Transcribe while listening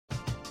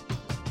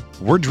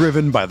We're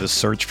driven by the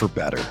search for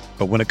better.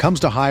 But when it comes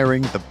to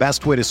hiring, the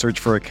best way to search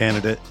for a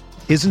candidate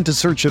isn't to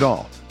search at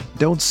all.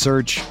 Don't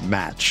search,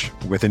 match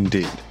with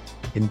Indeed.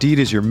 Indeed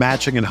is your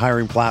matching and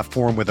hiring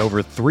platform with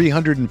over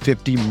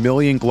 350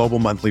 million global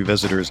monthly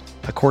visitors,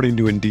 according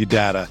to Indeed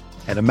data,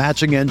 and a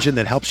matching engine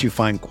that helps you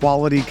find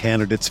quality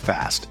candidates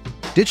fast.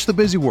 Ditch the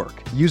busy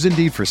work. Use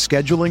Indeed for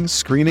scheduling,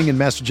 screening, and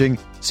messaging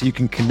so you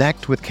can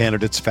connect with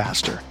candidates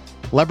faster.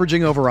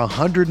 Leveraging over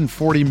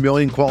 140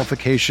 million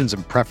qualifications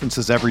and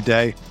preferences every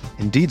day,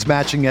 Indeed's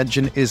matching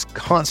engine is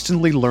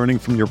constantly learning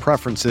from your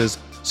preferences,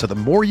 so the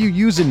more you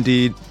use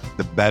Indeed,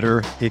 the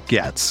better it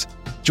gets.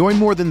 Join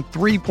more than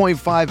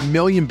 3.5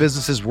 million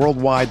businesses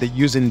worldwide that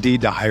use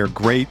Indeed to hire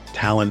great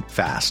talent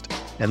fast.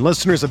 And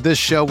listeners of this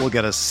show will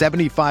get a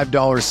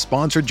 $75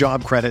 sponsored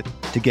job credit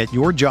to get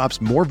your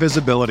jobs more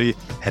visibility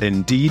at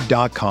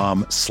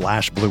Indeed.com/Blue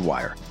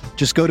Wire.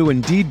 Just go to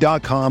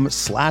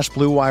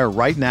Indeed.com/Blue Wire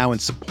right now and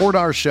support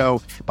our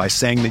show by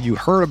saying that you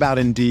heard about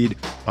Indeed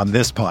on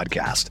this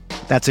podcast.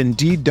 That's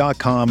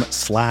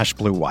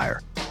Indeed.com/Blue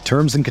Wire.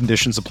 Terms and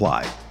conditions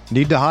apply.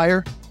 Need to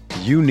hire?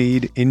 You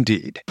need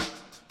Indeed.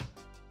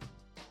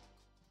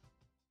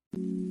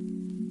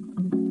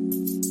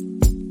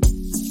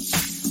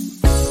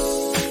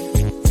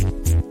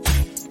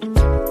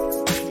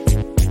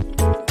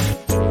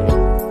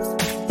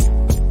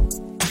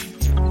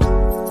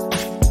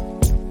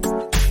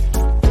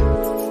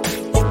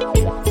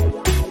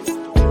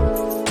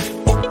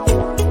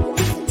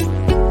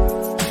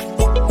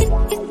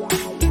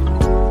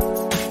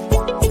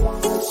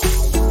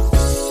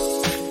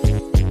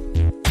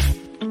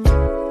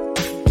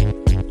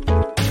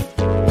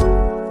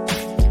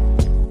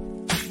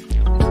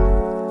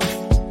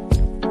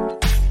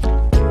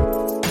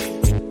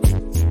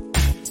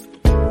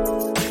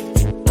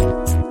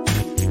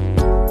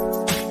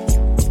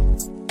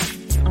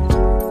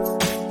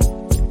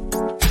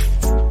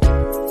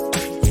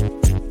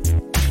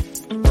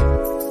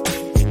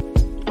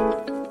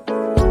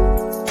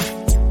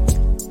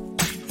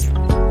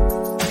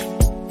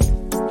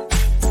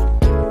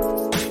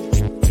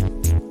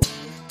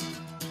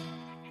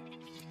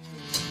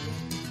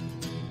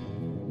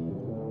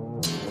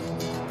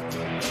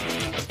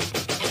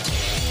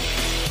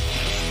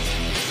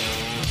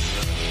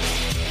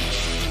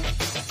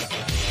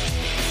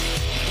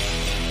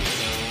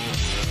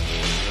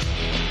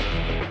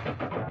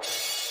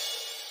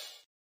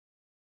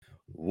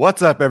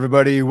 What's up,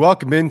 everybody?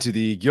 Welcome into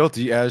the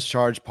Guilty as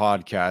Charged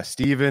podcast.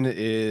 Steven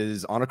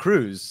is on a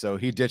cruise, so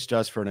he ditched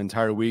us for an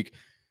entire week.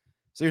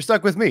 So you're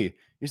stuck with me.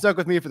 You're stuck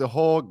with me for the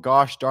whole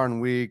gosh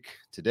darn week.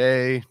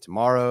 Today,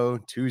 tomorrow,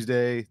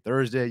 Tuesday,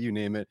 Thursday, you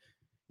name it.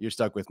 You're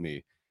stuck with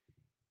me.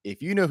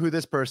 If you know who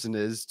this person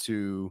is,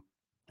 to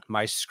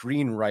my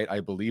screen right, I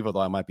believe,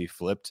 although I might be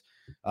flipped,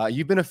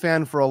 you've been a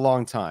fan for a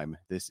long time.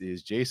 This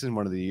is Jason,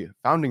 one of the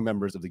founding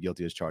members of the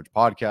Guilty as Charged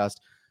podcast,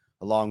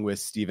 along with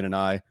Steven and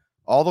I,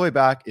 all the way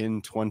back in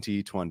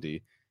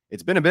 2020.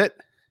 It's been a bit.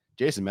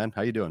 Jason, man,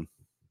 how you doing?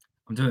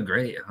 I'm doing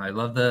great. I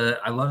love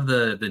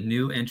the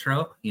new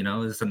intro. You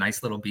know, there's a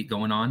nice little beat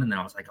going on, and then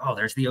I was like, oh,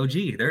 there's the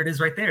OG. There it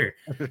is right there.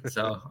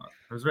 So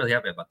I was really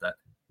happy about that.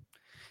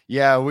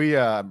 Yeah, we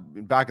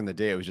back in the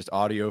day, it was just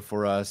audio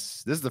for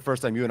us. This is the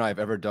first time you and I have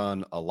ever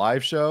done a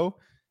live show,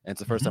 and it's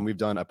the first time we've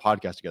done a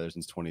podcast together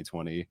since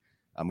 2020.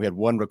 We had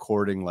one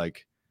recording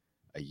like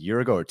a year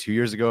ago or 2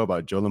 years ago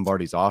about Joe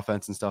Lombardi's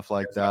offense and stuff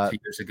like that. 2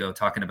 years ago,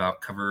 talking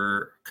about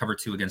cover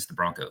 2 against the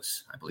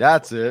Broncos, I believe.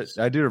 That's it.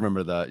 I do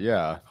remember that.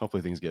 Yeah.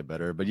 Hopefully things get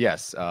better. But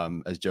yes,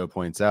 as Joe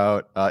points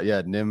out,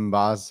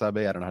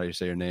 Nimbasabe, I don't know how you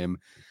say your name.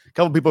 A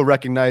couple people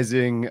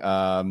recognizing,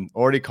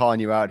 already calling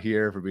you out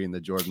here for being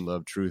the Jordan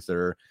Love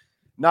truther.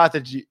 Not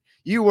that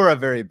you were a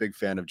very big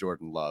fan of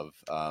Jordan Love.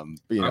 But,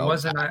 you know, I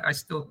wasn't. I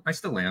still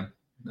am.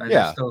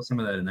 There's still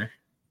some of that in there.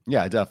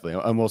 Yeah, definitely.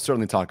 And we'll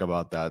certainly talk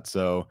about that.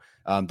 So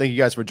thank you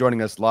guys for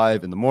joining us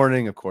live in the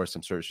morning. Of course,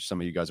 I'm sure some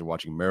of you guys are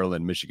watching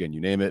Maryland, Michigan,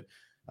 you name it.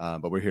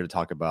 But we're here to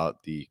talk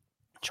about the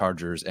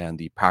Chargers and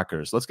the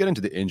Packers. Let's get into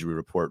the injury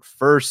report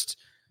first.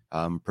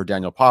 Per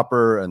Daniel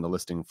Popper and the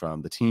listing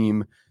from the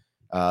team.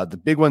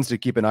 The big ones to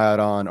keep an eye out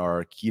on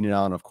are Keenan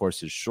Allen, of course,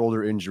 his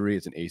shoulder injury.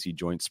 It's an AC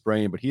joint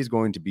sprain, but he's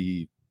going to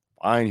be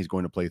fine. He's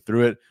going to play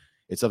through it.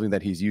 It's something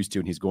that he's used to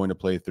and he's going to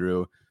play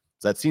through.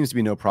 So that seems to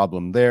be no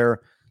problem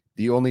there.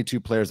 The only two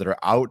players that are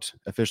out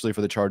officially for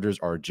the Chargers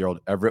are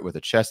Gerald Everett with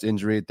a chest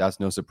injury. That's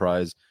no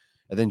surprise.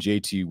 And then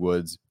JT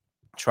Woods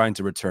trying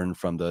to return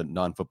from the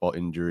non-football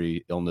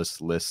injury illness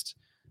list.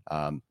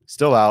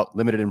 Still out,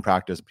 limited in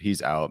practice, but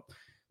he's out.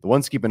 The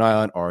ones to keep an eye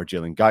on are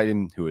Jalen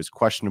Guyton, who is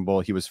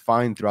questionable. He was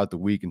fine throughout the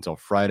week until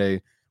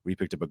Friday, where he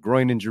picked up a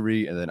groin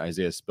injury, and then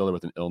Isaiah Spiller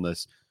with an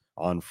illness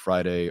on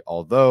Friday,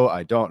 although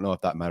I don't know if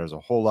that matters a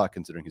whole lot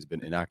considering he's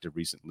been inactive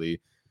recently.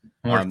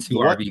 More 2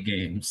 RB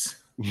games.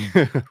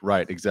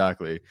 Right,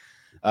 exactly.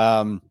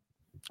 The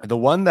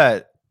one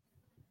that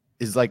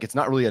is like, it's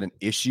not really an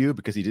issue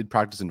because he did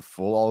practice in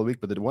full all week,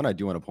 but the one I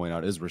do want to point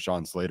out is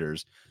Rashawn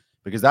Slater's,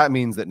 because that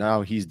means that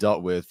now he's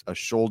dealt with a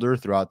shoulder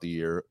throughout the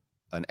year,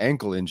 an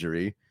ankle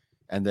injury,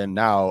 and then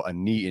now a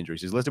knee injury.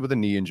 So he's listed with a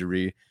knee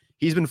injury.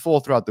 he's been full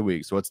throughout the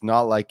week. So it's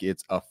not like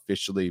it's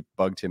officially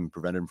bugged him,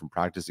 prevented him from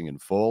practicing in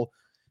full,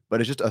 but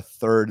it's just a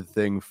third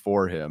thing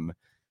for him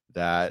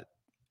that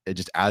it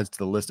just adds to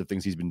the list of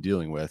things he's been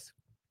dealing with.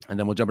 And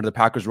then we'll jump into the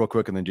Packers real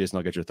quick. And then Jason,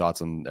 I'll get your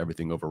thoughts on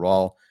everything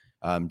overall.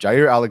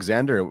 Jair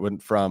Alexander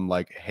went from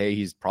like, hey,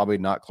 he's probably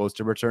not close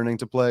to returning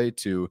to play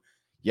to,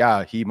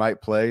 yeah, he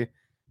might play.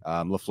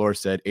 LaFleur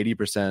said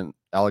 80%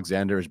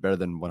 Alexander is better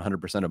than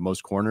 100% of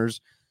most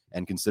corners.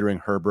 And considering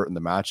Herbert in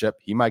the matchup,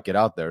 he might get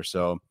out there.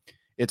 So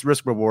it's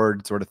risk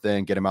reward sort of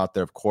thing. Get him out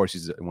there. Of course,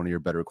 he's one of your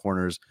better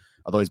corners,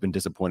 although he's been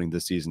disappointing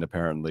this season,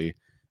 apparently.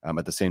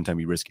 At the same time,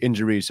 you risk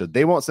injury. So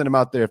they won't send him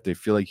out there if they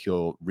feel like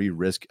he'll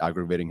risk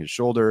aggravating his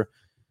shoulder.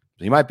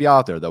 He might be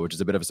out there, though, which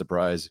is a bit of a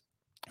surprise.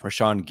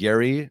 Rashawn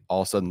Gary,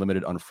 all of a sudden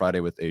limited on Friday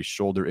with a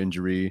shoulder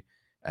injury.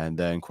 And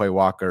then Quay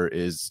Walker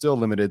is still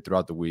limited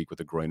throughout the week with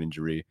a groin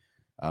injury.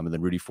 And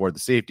then Rudy Ford, the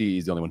safety,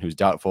 he's the only one who's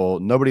doubtful.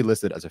 Nobody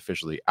listed as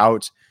officially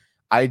out.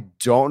 I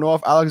don't know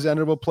if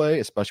Alexander will play,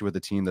 especially with a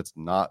team that's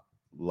not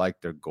like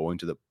they're going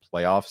to the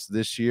playoffs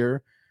this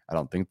year. I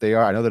don't think they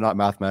are. I know they're not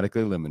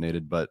mathematically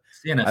eliminated, but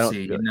it's the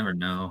NFC. You never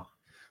know.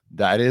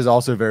 That is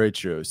also very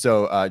true.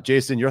 So,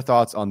 Jason, your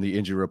thoughts on the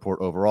injury report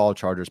overall,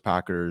 Chargers,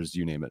 Packers,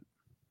 you name it.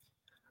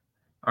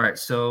 All right.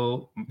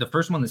 So the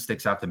first one that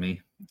sticks out to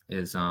me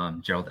is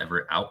Gerald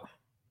Everett out.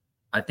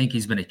 I think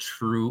he's been a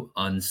true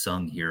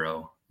unsung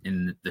hero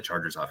in the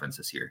Chargers offense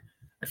this year.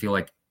 I feel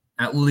like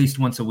at least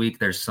once a week,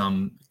 there's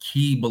some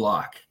key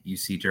block you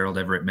see Gerald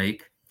Everett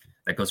make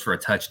that goes for a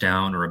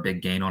touchdown or a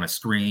big gain on a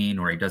screen,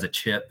 or he does a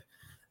chip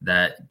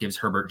that gives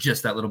Herbert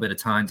just that little bit of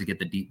time to get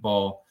the deep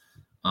ball.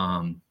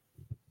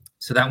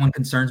 So that one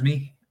concerns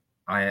me.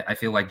 I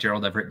feel like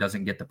Gerald Everett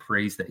doesn't get the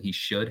praise that he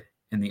should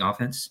in the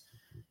offense.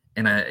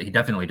 And he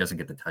definitely doesn't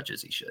get the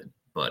touches he should.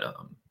 But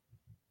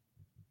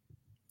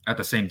at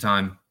the same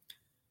time,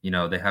 you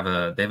know, they have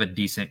a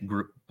decent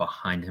group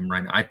behind him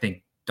right now. I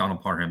think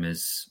Donald Parham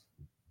is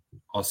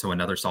also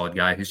another solid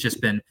guy who's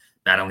just been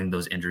battling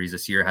those injuries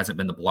this year. Hasn't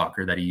been the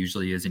blocker that he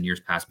usually is in years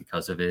past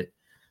because of it.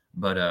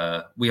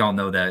 But we all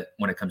know that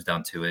when it comes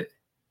down to it,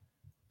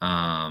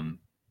 Donald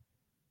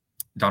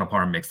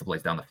Parham makes the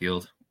plays down the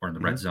field or in the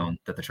red zone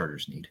that the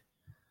Chargers need.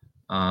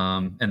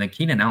 And then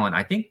Keenan Allen,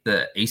 I think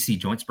the AC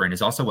joint sprain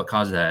is also what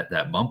caused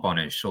that bump on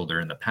his shoulder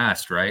in the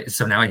past, right?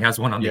 So now he has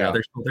one on the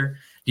other shoulder.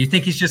 Do you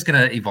think he's just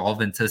going to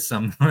evolve into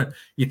some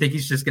 – you think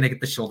he's just going to get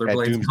the shoulder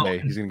blades doomsday.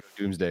 going? He's going to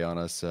go doomsday on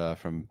us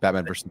from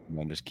Batman versus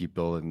Superman. Just keep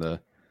building the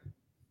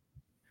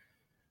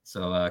 –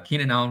 So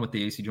Keenan Allen with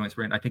the AC joint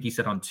sprain, I think he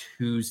said on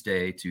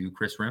Tuesday to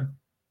Chris Rim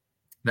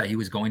that he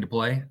was going to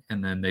play,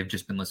 and then they've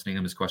just been listing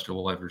him as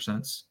questionable ever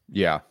since.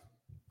 Yeah.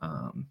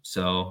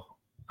 So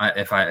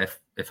if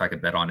I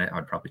could bet on it,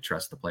 I'd probably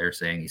trust the player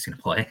saying he's going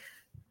to play.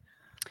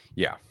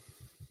 Yeah.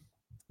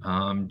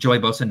 Joey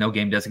Bosa, no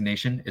game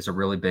designation is a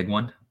really big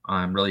one.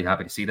 I'm really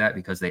happy to see that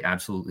because they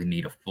absolutely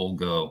need a full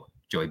go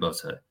Joey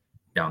Bosa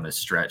down this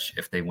stretch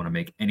if they want to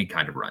make any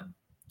kind of run.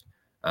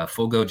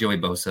 Full go Joey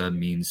Bosa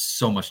means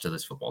so much to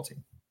this football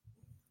team.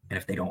 And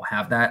if they don't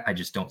have that, I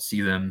just don't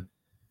see them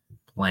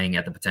playing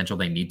at the potential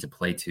they need to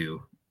play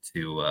to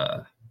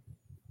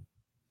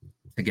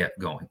get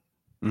going.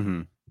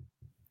 Mm-hmm.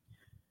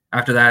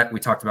 After that, we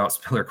talked about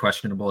Spiller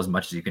questionable as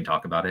much as you can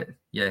talk about it.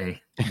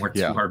 Yay. More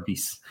two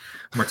RBs,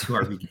 more 2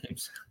 RB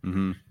games.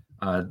 Mm-hmm.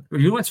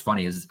 You know what's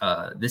funny is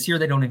this year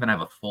they don't even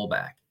have a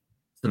fullback.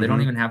 So they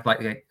don't even have like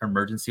an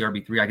emergency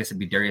RB3. I guess it'd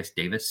be Darius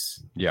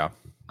Davis. Yeah,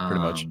 pretty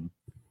much.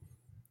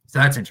 So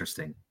that's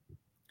interesting.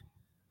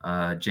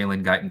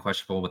 Jalen Guyton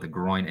questionable with a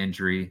groin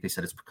injury. They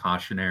said it's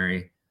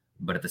precautionary,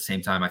 but at the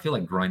same time, I feel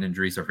like groin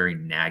injuries are very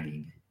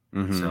nagging.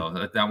 Mm-hmm.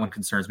 So that one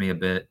concerns me a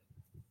bit.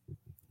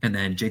 And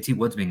then JT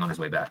Woods being on his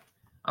way back.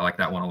 I like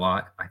that one a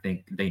lot. I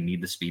think they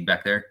need the speed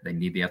back there. They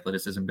need the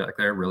athleticism back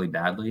there really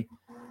badly.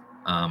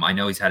 I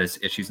know he's had his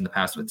issues in the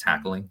past with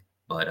tackling,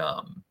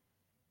 but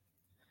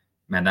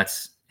man,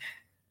 that's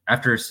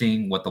after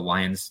seeing what the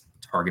Lions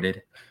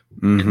targeted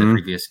in the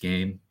previous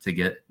game to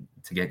get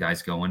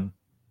guys going.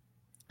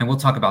 And we'll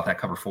talk about that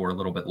cover 4 a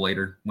little bit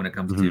later when it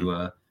comes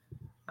to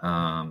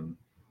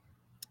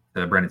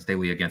the Brandon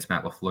Staley against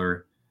Matt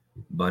LaFleur.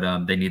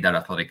 But they need that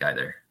athletic guy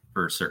there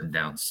for certain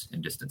downs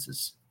and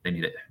distances. They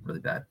need it really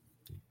bad.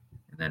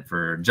 And then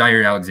for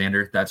Jair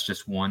Alexander, that's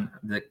just one.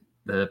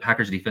 The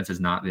Packers defense has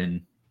not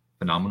been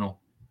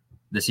phenomenal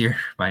this year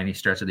by any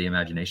stretch of the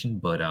imagination,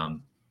 but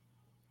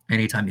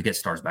anytime you get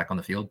stars back on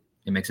the field,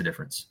 it makes a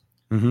difference.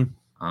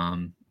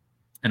 Mm-hmm.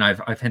 And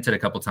I've hinted a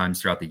couple times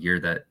throughout the year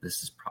that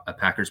this is a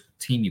Packers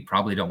team you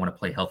probably don't want to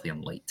play healthy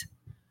and late,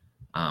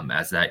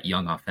 as that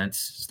young offense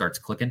starts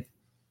clicking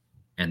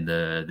and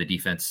the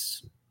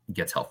defense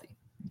gets healthy.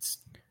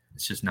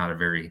 It's just not a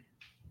very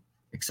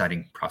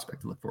exciting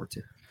prospect to look forward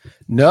to.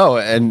 No,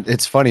 and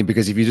it's funny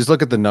because if you just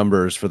look at the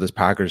numbers for this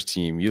Packers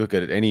team, you look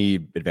at any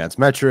advanced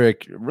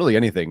metric, really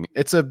anything,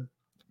 it's a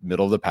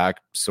middle of the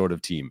pack sort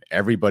of team.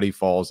 Everybody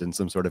falls in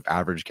some sort of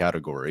average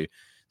category.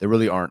 There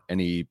really aren't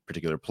any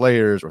particular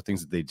players or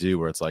things that they do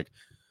where it's like,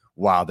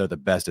 wow, they're the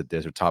best at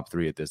this or top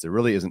 3 at this. There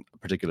really isn't a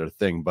particular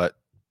thing. But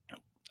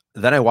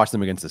then I watched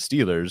them against the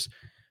Steelers.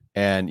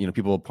 And,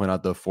 people will point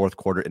out the fourth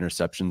quarter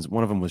interceptions.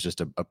 One of them was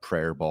just a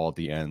prayer ball at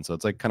the end. So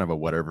it's like kind of a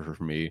whatever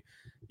for me.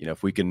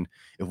 If we can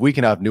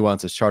have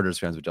nuance as Chargers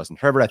fans with Justin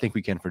Herbert, I think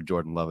we can for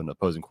Jordan Love and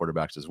opposing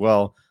quarterbacks as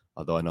well.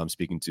 Although I know I'm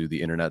speaking to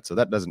the internet, so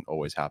that doesn't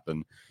always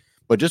happen.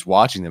 But just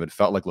watching them, it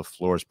felt like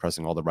LaFleur is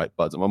pressing all the right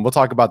buttons. And we'll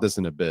talk about this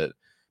in a bit.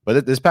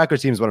 But this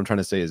Packers team is what I'm trying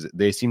to say is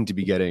they seem to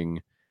be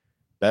getting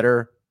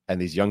better,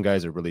 and these young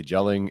guys are really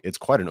gelling. It's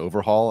quite an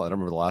overhaul. I don't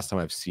remember the last time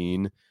I've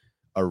seen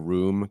a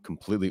room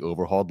completely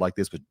overhauled like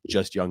this with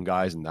just young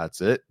guys, and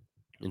that's it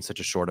in such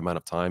a short amount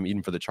of time.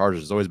 Even for the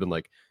Chargers, it's always been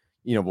like,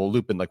 we'll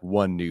loop in like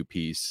one new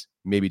piece,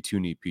 maybe two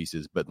new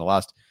pieces. But in the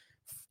last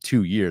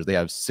 2 years, they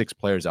have 6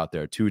 players out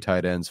there, 2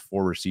 tight ends,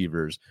 4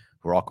 receivers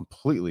who are all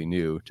completely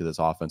new to this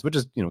offense, which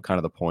is, kind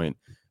of the point.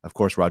 Of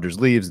course, Rodgers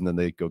leaves and then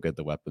they go get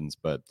the weapons,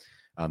 but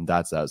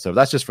that's that. So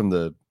that's just from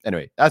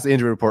that's the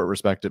injury report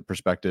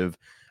perspective.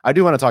 I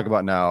do want to talk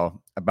about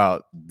now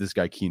about this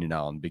guy, Keenan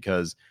Allen,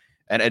 because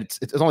and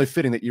it's only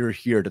fitting that you're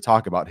here to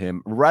talk about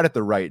him right at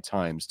the right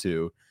times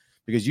too,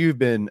 because you've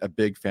been a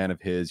big fan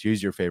of his.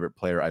 He's your favorite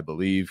player, I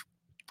believe.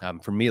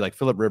 For me, like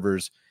Phillip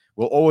Rivers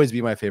will always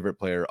be my favorite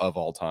player of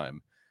all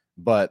time.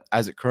 But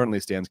as it currently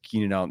stands,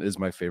 Keenan Allen is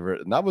my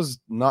favorite. And that was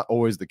not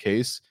always the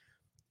case.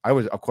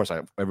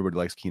 Everybody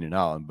likes Keenan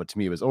Allen, but to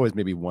me, it was always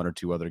maybe one or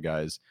two other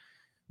guys.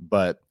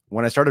 But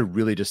when I started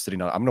really just sitting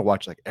down, I'm going to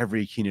watch like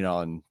every Keenan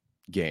Allen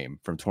game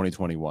from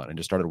 2021 and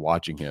just started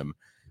watching him.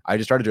 I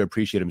just started to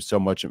appreciate him so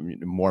much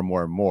more and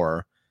more and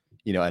more,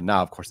 and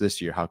now, of course, this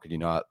year, how could you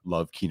not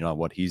love Keenan Allen,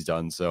 what he's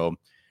done? So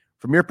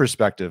from your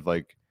perspective,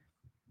 like,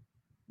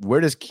 where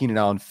does Keenan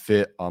Allen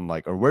fit on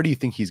or where do you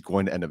think he's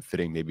going to end up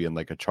fitting maybe in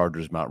like a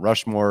Chargers Mount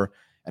Rushmore?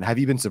 And have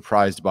you been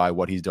surprised by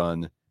what he's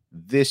done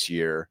this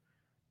year,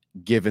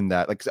 given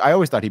that, I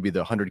always thought he'd be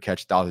the 100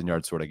 catch,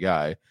 1,000-yard sort of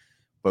guy,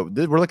 but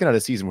we're looking at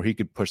a season where he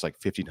could push like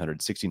 1,500,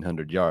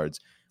 1,600 yards,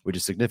 which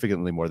is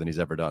significantly more than he's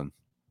ever done.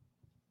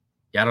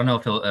 Yeah, I don't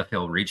know if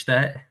he'll reach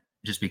that,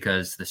 just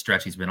because the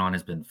stretch he's been on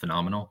has been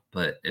phenomenal.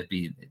 But it'd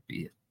be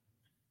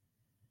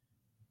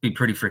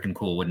pretty freaking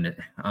cool, wouldn't it?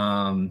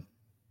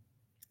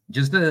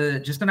 Just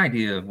an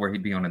idea of where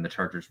he'd be on in the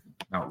Chargers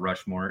Mount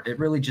Rushmore. It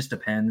really just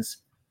depends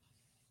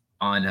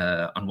on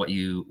what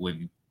you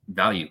would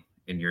value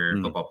in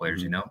your football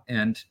players,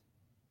 And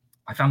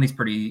I found these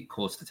pretty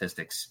cool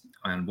statistics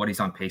on what he's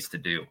on pace to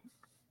do.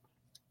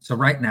 So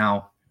right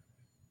now,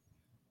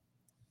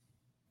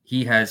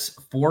 he has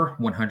 4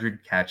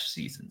 100-catch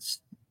seasons,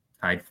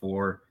 tied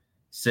for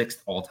 6th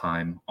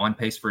all-time, on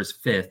pace for his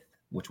 5th,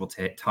 which will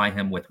tie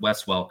him with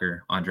Wes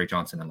Welker, Andre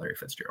Johnson, and Larry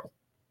Fitzgerald.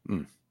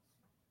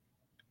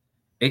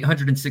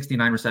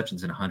 869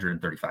 receptions in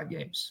 135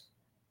 games.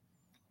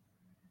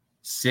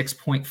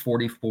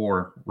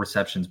 6.44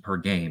 receptions per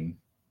game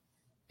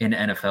in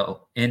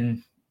NFL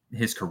in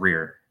his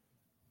career.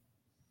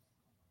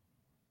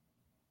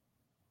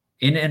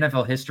 In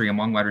NFL history,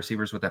 among wide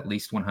receivers with at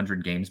least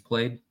 100 games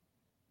played,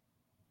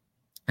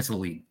 it's the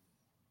lead.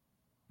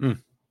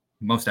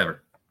 Most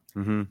ever.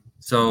 Mm-hmm.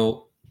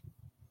 So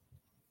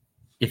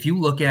if you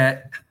look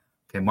at,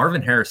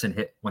 Marvin Harrison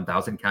hit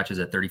 1,000 catches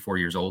at 34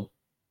 years old.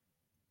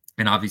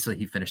 And obviously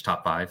he finished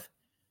top 5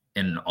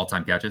 in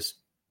all-time catches.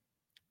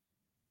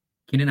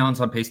 Keenan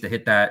Allen's on pace to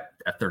hit that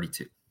at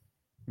 32.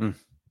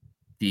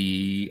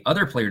 The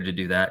other player to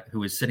do that,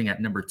 who is sitting at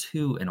number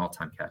 2 in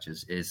all-time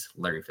catches, is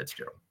Larry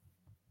Fitzgerald.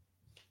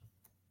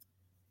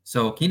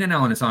 So Keenan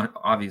Allen is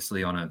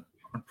obviously on a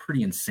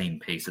pretty insane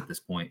pace at this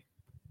point.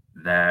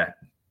 That,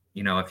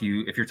 if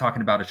you're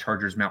talking about a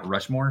Chargers Mount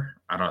Rushmore,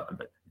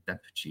 that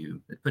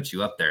puts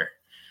you up there.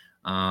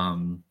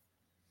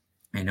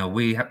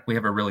 We have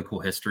a really cool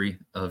history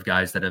of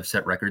guys that have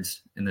set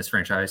records in this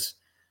franchise.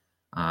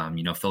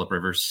 Phillip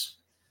Rivers,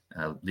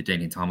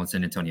 LaDainian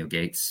Tomlinson, Antonio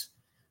Gates.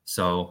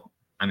 So,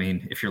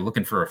 if you're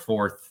looking for a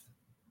 4th,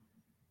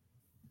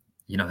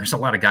 there's a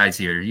lot of guys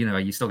here.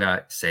 You still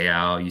got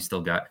Seau, you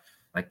still got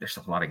there's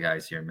a lot of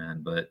guys here,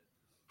 man. But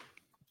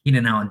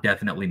Keenan Allen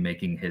definitely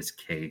making his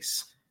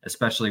case,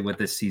 especially with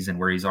this season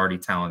where he's already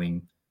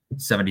tallying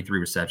 73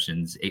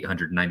 receptions,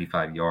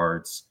 895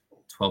 yards,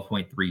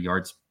 12.3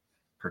 yards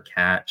per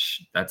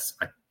catch.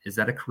 Is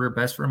that a career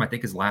best for him? I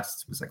think his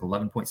last was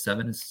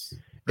 11.7.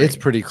 It's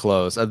pretty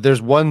close.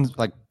 There's one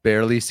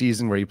barely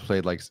season where he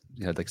played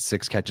he had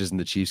 6 catches in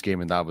the Chiefs game,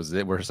 and that was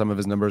it, where some of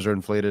his numbers are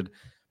inflated.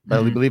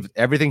 But I believe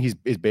everything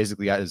is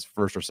basically at his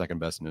first or second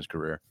best in his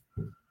career.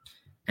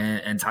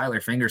 And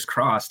Tyler, fingers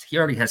crossed, he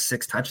already has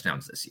 6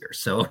 touchdowns this year,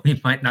 so he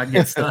might not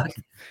get stuck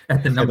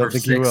at the number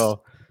 6. I don't think he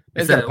will.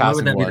 It's got a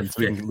passing one, so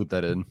we can loop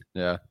that in.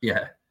 Yeah.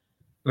 Yeah.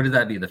 What did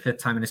that be? The 5th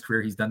time in his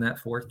career he's done that?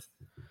 4th?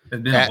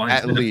 It's been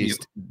at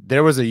least.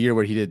 There was a year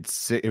where he did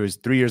 6. It was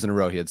 3 years in a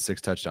row. He had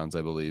 6 touchdowns,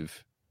 I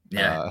believe.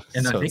 Yeah.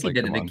 And I think he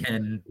did it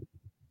again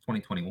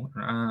 2021.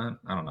 I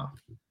don't know.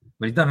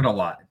 But he's done it a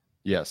lot.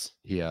 Yes,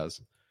 he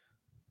has.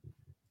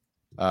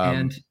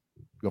 And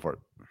go for it.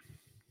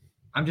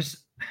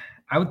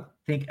 I would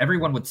think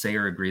everyone would say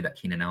or agree that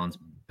Keenan Allen's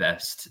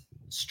best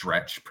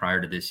stretch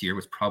prior to this year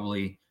was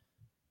probably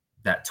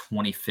that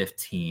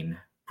 2015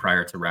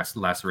 prior to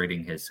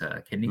lacerating his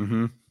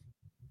kidney.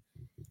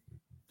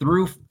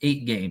 Through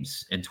 8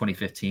 games in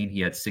 2015,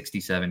 he had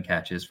 67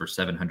 catches for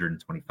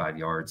 725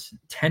 yards,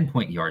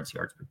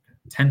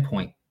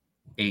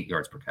 10.8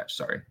 yards per catch,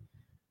 sorry.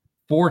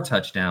 4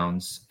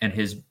 touchdowns, and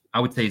I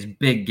would say his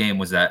big game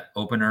was that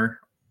opener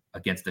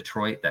against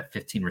Detroit, that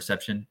 15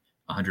 reception,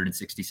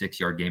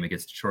 166-yard game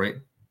against Detroit.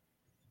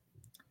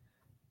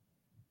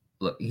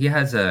 Look, he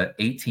has a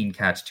 18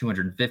 catch,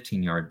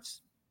 215 yards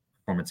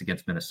performance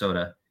against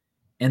Minnesota.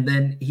 And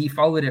then he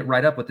followed it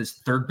right up with his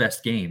 3rd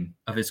best game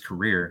of his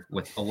career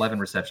with 11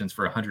 receptions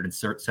for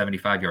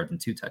 175 yards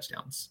and 2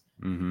 touchdowns.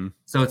 Mm-hmm.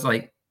 So it's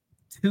like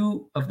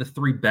 2 of the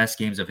 3 best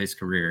games of his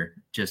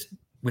career just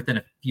within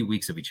a few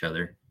weeks of each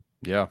other.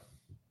 Yeah.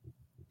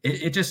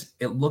 It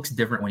looks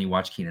different when you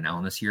watch Keenan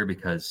Allen this year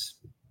because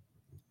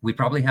we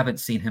probably haven't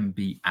seen him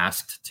be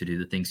asked to do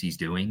the things he's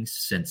doing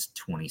since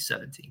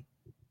 2017.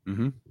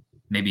 Mm-hmm.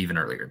 Maybe even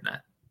earlier than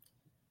that.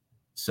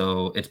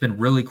 So it's been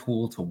really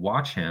cool to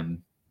watch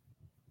him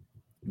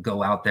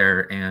go out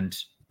there and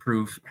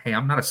prove, hey,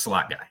 I'm not a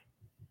slot guy.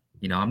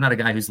 I'm not a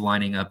guy who's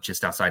lining up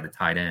just outside the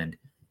tight end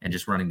and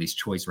just running these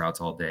choice routes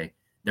all day.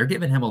 They're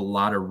giving him a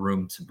lot of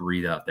room to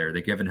breathe out there.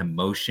 They're giving him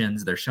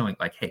motions. They're showing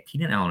like, hey,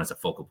 Keenan Allen is a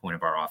focal point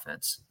of our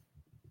offense,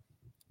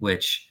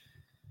 which,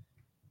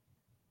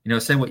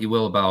 say what you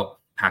will about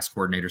pass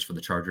coordinators for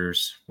the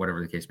Chargers,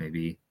 whatever the case may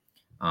be.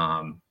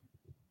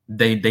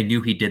 They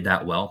knew he did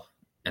that well,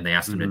 and they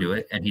asked him to do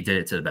it, and he did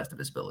it to the best of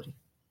his ability.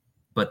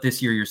 But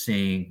this year you're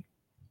seeing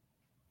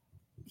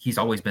he's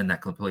always been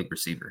that complete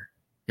receiver.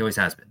 He always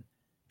has been.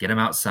 Get him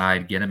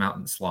outside, get him out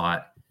in the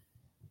slot.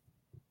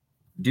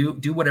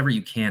 Do whatever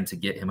you can to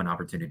get him an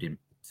opportunity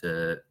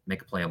to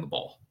make a play on the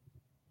ball.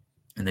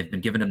 And they've been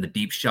giving him the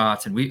deep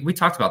shots. And we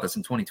talked about this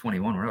in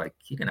 2021. We're like,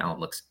 Keenan Allen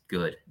looks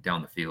good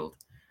down the field.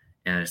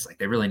 And it's like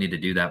they really need to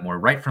do that more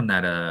right from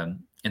that. And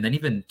then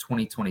even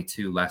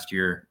 2022 last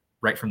year,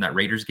 right from that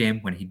Raiders game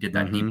when he did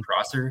that deep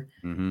crosser.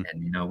 Mm-hmm.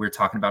 And, we were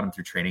talking about him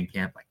through training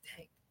camp. Like,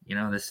 dang,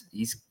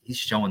 he's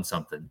showing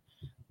something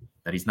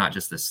that he's not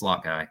just this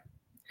slot guy.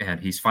 And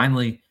he's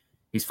finally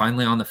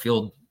on the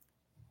field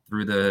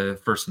through the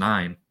first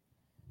 9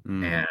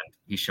 and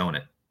he's shown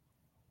it.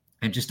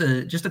 And just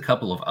a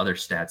couple of other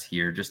stats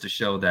here, just to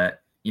show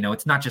that,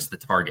 it's not just the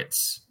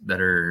targets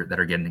that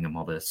are getting him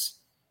all this.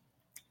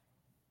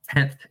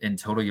 10th in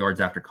total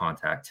yards after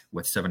contact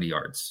with 70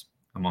 yards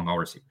among all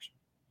receivers.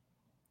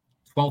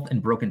 12th in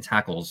broken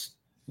tackles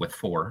with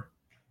 4.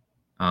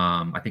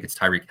 I think it's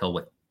Tyreek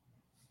Hill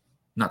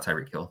not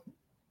Tyreek Hill.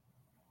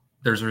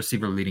 There's a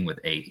receiver leading with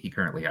 8. He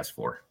currently has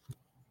 4.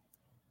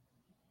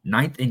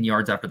 9th in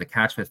yards after the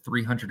catch with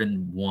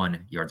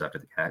 301 yards after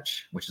the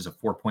catch, which is a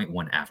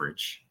 4.1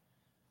 average.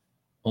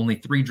 Only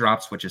 3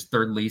 drops, which is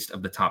 3rd least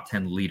of the top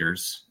 10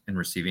 leaders in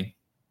receiving.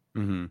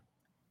 Mm-hmm.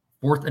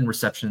 4th in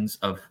receptions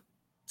of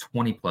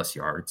 20-plus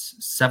yards.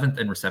 7th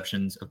in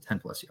receptions of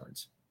 10-plus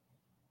yards.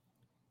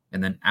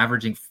 And then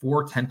averaging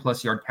 4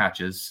 10-plus yard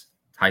catches,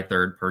 tied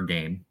 3rd per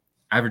game.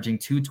 Averaging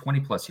 2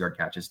 20-plus yard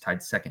catches, tied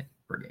 2nd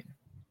per game.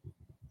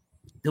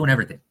 Doing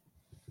everything.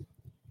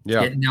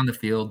 Yeah. Getting down the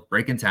field,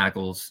 breaking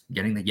tackles,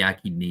 getting the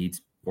yak he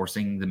needs,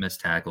 forcing the missed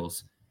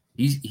tackles.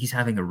 He's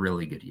having a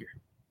really good year.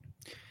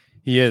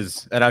 He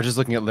is. And I was just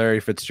looking at Larry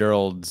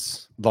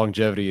Fitzgerald's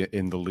longevity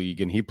in the league,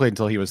 and he played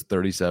until he was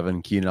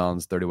 37. Keenan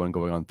Allen's 31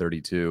 going on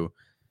 32.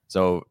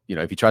 So,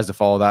 if he tries to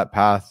follow that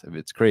path,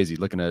 it's crazy.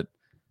 Looking at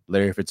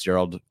Larry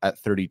Fitzgerald at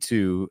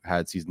 32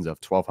 had seasons of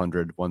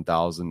 1,200,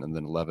 1,000, and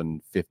then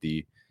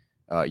 1,150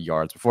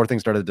 yards before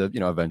things started to,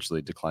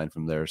 eventually decline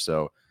from there.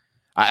 So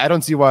I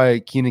don't see why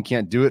Keenan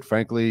can't do it.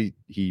 Frankly,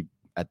 he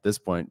at this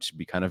point should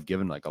be kind of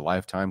given like a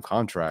lifetime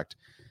contract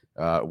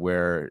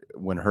where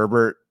when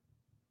Herbert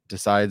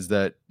decides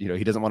that,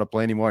 he doesn't want to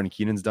play anymore and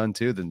Keenan's done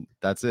too, then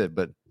that's it.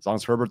 But as long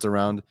as Herbert's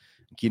around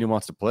and Keenan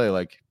wants to play,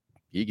 like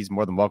he's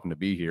more than welcome to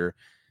be here.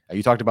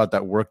 You talked about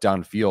that work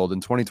downfield in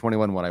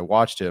 2021. When I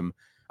watched him,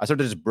 I sort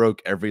of just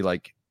broke every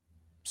like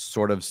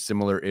sort of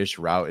similar-ish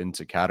route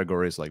into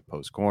categories like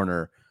post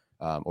corner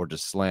or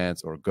just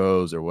slants or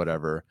goes or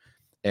whatever.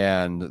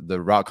 And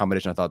the route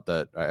combination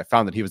I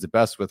found that he was the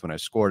best with when I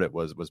scored it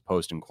was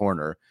post and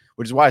corner,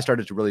 which is why I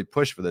started to really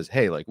push for this.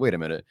 Hey, like, wait a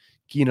minute,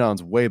 Keenan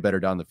Allen's way better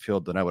down the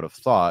field than I would have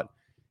thought.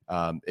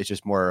 It's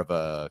just more of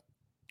a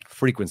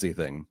frequency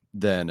thing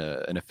than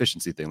an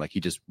efficiency thing. Like he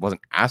just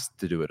wasn't asked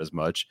to do it as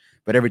much,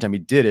 but every time he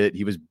did it,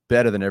 he was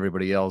better than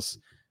everybody else.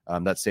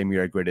 That same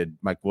year I graded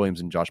Mike Williams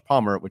and Josh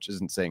Palmer, which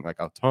isn't saying like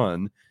a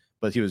ton,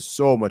 but he was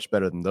so much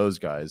better than those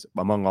guys.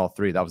 Among all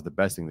 3, that was the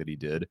best thing that he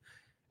did.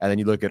 And then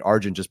you look at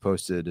Arjun just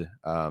posted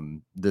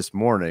this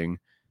morning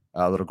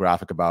a little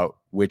graphic about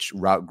which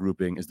route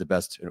grouping is the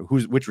best,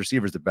 which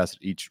receiver is the best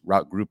at each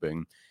route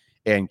grouping.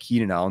 And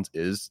Keenan Allen's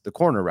is the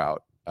corner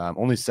route.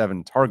 Only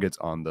 7 targets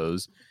on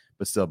those,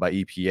 but still by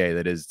EPA,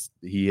 that is,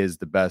 he is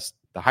the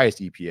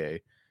highest EPA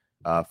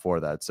for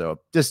that.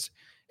 So just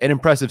an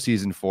impressive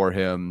season for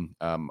him.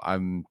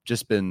 I've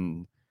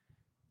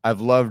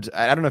loved,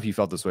 I don't know if you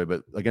felt this way,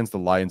 but against the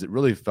Lions, it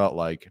really felt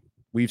like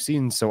we've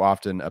seen so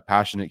often a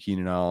passionate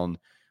Keenan Allen.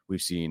 We've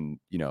seen,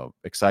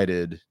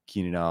 excited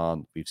Keenan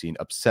Allen. We've seen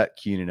upset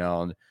Keenan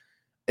Allen.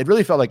 it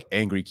really felt like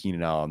angry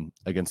Keenan Allen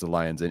against the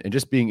Lions, and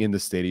just being in the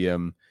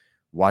stadium,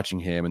 watching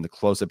him and the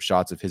close-up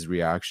shots of his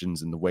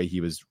reactions and the way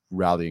he was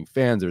rallying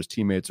fans or his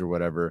teammates or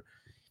whatever,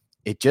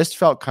 it just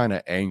felt kind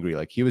of angry.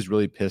 Like he was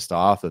really pissed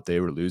off that they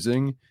were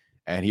losing,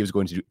 and he was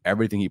going to do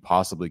everything he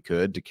possibly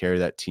could to carry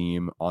that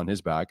team on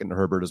his back, and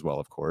Herbert as well,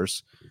 of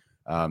course,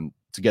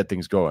 to get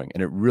things going.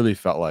 And it really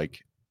felt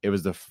like it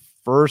was the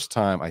first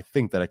time I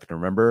think that I can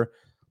remember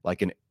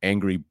like an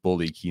angry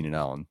bully Keenan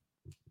Allen.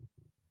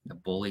 The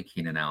bully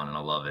Keenan Allen, and I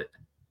love it.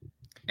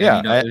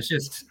 And, Yeah, it was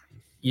just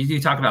you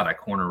talk about that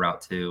corner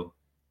route too.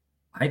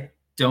 I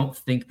don't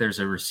think there's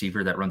a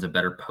receiver that runs a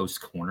better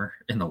post corner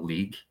in the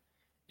league.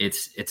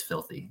 It's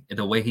filthy.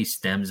 The way he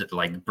stems it,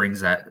 like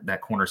brings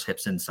that corner's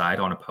hips inside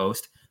on a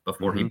post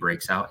before he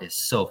breaks out, is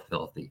so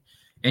filthy.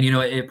 And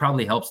it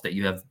probably helps that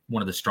you have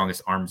one of the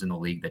strongest arms in the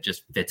league that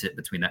just fits it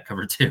between that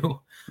cover two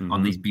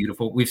on these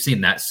beautiful. We've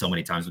seen that so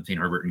many times between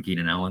Herbert and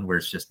Keenan Allen, where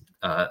it's just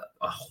a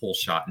whole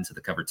shot into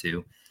the cover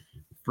two.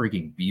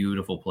 Freaking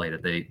beautiful play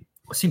that they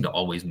seem to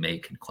always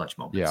make in clutch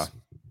moments.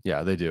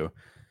 Yeah, they do.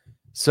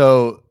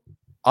 So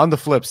on the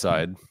flip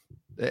side,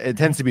 it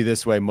tends to be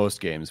this way most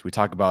games. We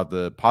talk about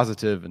the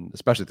positive, and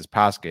especially this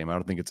past game, I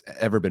don't think it's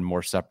ever been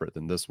more separate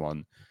than this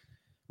one.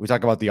 We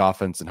talk about the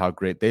offense and how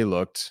great they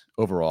looked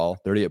overall.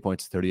 38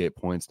 points,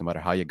 no matter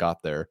how you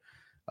got there.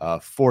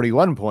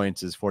 41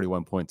 points is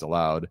 41 points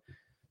allowed.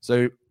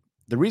 So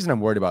the reason I'm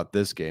worried about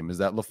this game is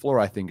that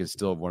LaFleur, I think, is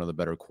still one of the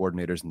better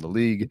coordinators in the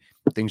league.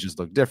 Things just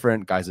look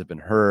different. Guys have been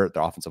hurt.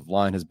 Their offensive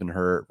line has been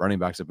hurt. Running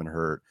backs have been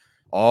hurt.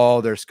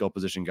 All their skill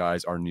position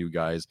guys are new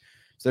guys.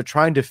 So they're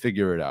trying to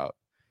figure it out.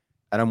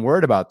 And I'm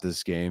worried about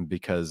this game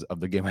because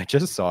of the game I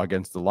just saw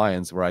against the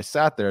Lions, where I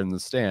sat there in the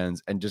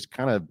stands and just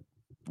kind of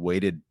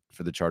waited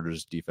for the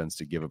Chargers defense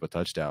to give up a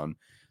touchdown.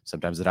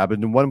 Sometimes it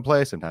happened in one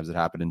play. Sometimes it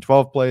happened in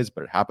 12 plays,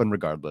 but it happened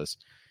regardless.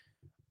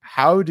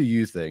 How do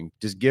you think,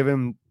 just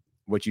given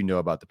what you know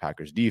about the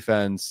Packers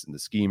defense and the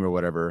scheme or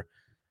whatever,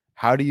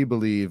 how do you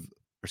believe,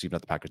 or excuse me,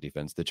 not the Packers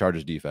defense, the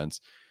Chargers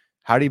defense,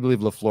 how do you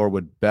believe LaFleur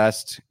would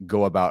best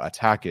go about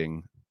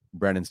attacking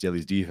Brandon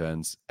Staley's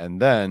defense?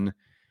 And then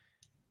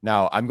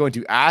now I'm going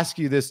to ask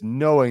you this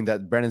knowing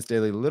that Brandon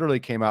Staley literally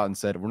came out and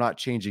said, we're not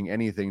changing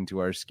anything to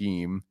our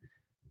scheme.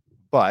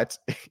 But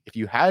if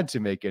you had to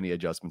make any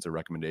adjustments or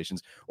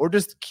recommendations or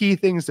just key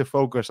things to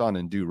focus on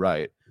and do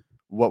right,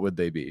 what would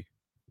they be?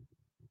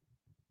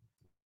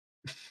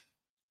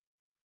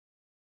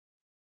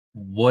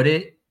 Would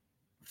it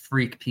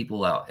freak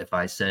people out if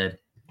I said,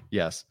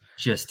 yes,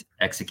 just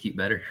execute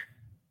better?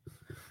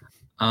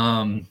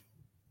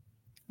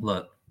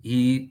 Look,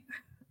 the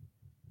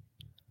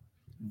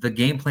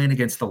game plan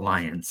against the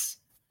Lions.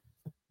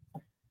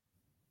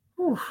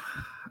 Whew.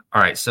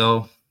 All right,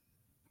 so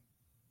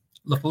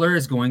LaFleur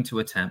is going to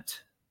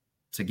attempt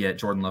to get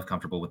Jordan Love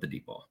comfortable with the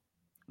deep ball.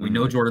 We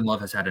know Jordan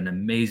Love has had an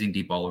amazing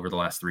deep ball over the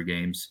last 3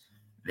 games.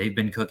 They've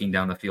been cooking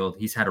down the field.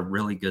 He's had a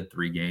really good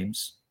 3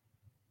 games.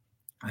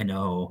 I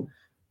know,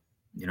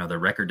 their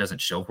record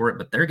doesn't show for it,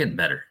 but they're getting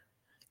better.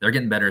 They're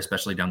getting better,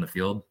 especially down the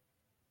field.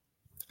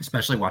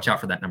 Especially watch out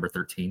for that number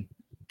 13,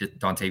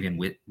 Dontavian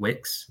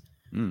Wicks.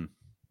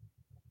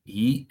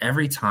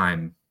 Every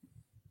time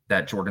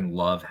that Jordan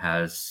Love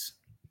has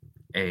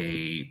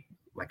a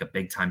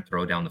big time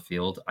throw down the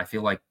field, I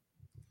feel like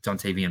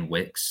Dontavian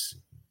Wicks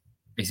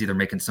is either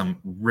making some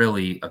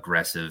really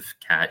aggressive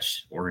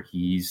catch or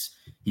he's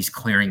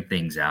clearing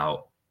things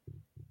out,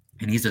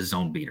 and he's a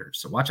zone beater.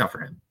 So watch out for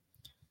him.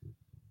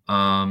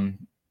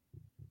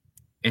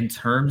 In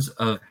terms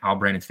of how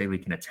Brandon Staley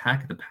can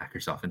attack the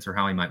Packers offense, or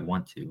how he might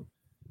want to,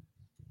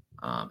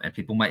 and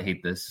people might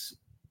hate this,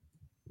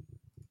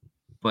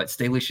 but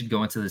Staley should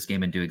go into this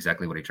game and do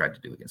exactly what he tried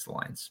to do against the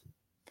Lions.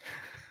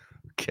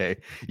 Okay,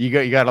 you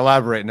got to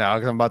elaborate now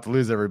because I'm about to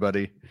lose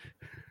everybody.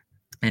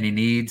 And he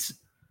needs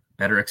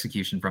better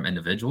execution from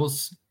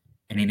individuals,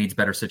 and he needs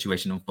better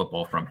situational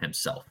football from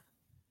himself.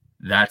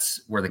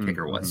 That's where the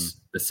kicker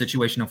was. The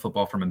situational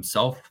football from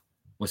himself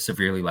was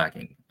severely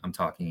lacking. I'm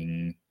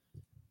talking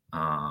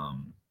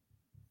 3rd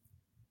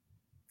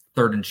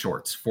and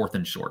shorts, 4th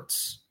and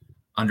shorts,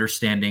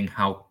 understanding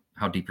how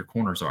deep your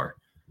corners are,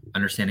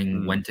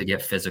 understanding when to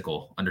get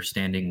physical,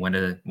 understanding when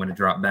to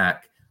drop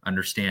back,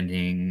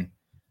 understanding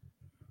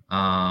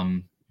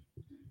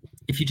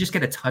if you just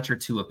get a touch or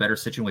two of better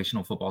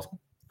situational football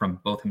from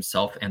both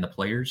himself and the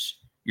players,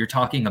 you're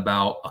talking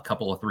about a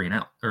couple of 3 and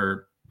out,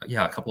 or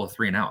a couple of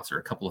 3 and outs, or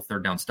a couple of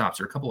 3rd down stops,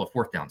 or a couple of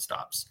 4th down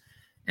stops.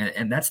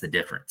 And that's the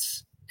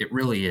difference. It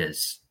really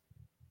is.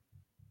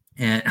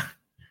 And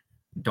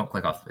don't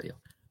click off the video.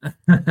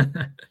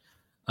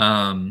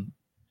 I'm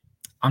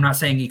not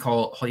saying he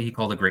called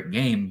a great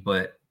game,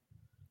 but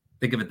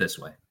think of it this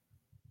way.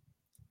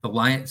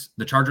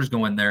 The Chargers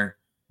go in there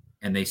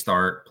and they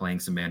start playing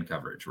some man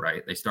coverage,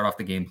 right? They start off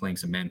the game playing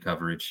some man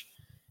coverage,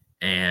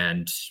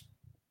 and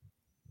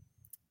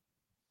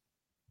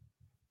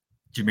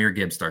Jahmyr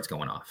Gibbs starts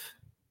going off,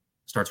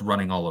 starts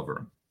running all over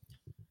him.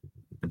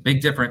 The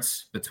big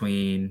difference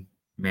between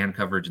man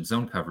coverage and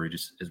zone coverage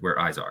is where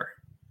eyes are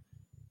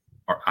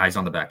eyes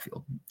on the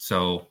backfield.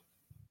 So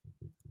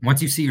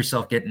once you see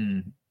yourself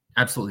getting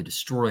absolutely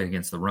destroyed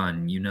against the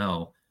run,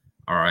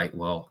 all right,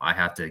 well, I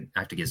have to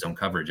get zone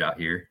coverage out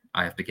here.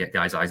 I have to get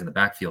guys' eyes in the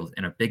backfield.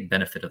 And a big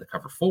benefit of the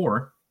cover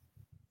 4,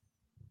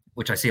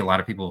 which I see a lot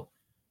of people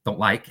don't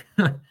like.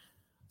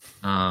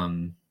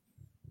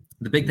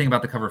 The big thing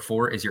about the cover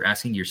 4 is you're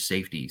asking your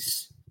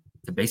safeties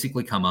to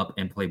basically come up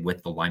and play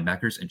with the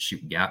linebackers and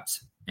shoot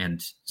gaps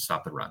and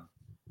stop the run.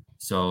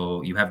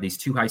 So you have these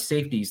 2 high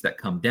safeties that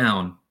come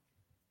down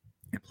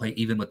and play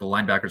even with the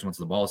linebackers once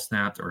the ball is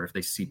snapped, or if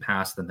they see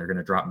pass, then they're going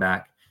to drop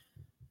back.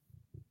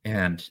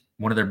 And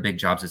one of their big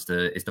jobs is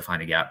to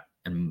find a gap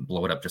and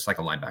blow it up just like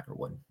a linebacker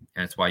would.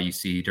 And it's why you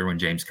see Derwin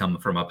James come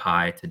from up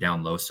high to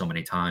down low so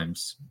many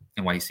times,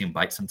 and why you see him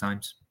bite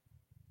sometimes.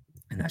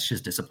 And that's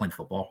just disciplined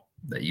football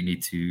that you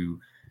need to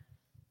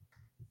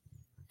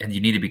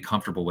be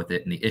comfortable with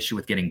it. And the issue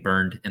with getting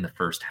burned in the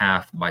first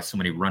half by so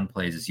many run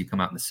plays is you come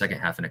out in the second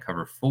half in a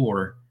cover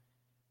 4,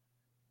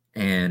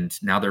 and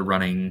now they're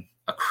running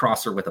a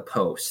crosser with a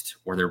post,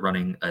 or they're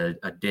running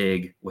a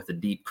dig with a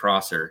deep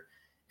crosser.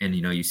 And,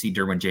 you see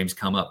Derwin James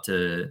come up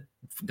to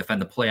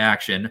defend the play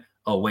action.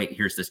 Oh, wait,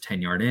 here's this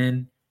 10-yard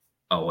in.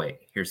 Oh,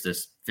 wait, here's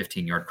this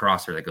 15-yard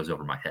crosser that goes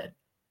over my head.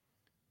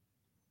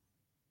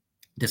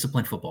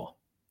 Disciplined football.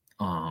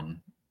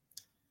 I'm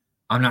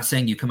not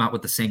saying you come out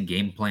with the same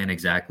game plan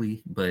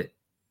exactly, but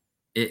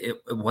it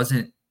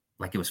wasn't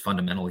like it was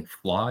fundamentally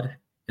flawed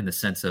in the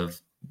sense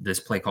of this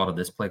play call to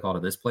this play call to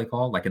this play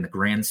call. Like in the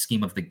grand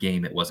scheme of the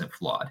game, it wasn't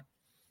flawed.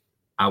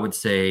 I would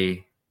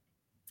say,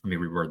 let me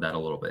reword that a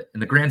little bit. In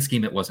the grand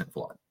scheme, it wasn't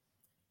flawed.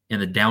 In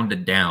the down to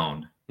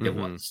down, it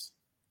was,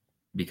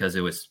 because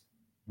it was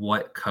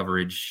what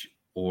coverage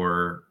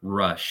or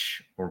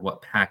rush or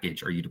what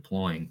package are you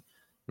deploying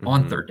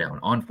on third down,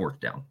 on fourth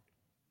down.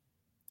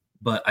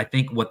 But I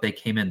think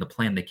the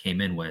plan they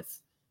came in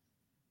with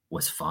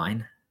was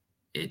fine.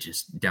 It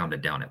just down to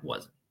down, it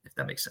wasn't, if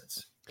that makes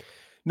sense.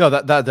 No,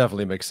 that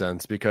definitely makes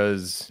sense,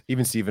 because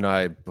even Steve and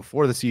I,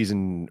 before the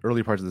season,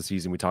 early parts of the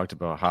season, we talked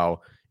about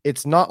how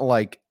it's not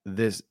like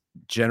this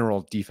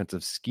general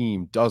defensive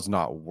scheme does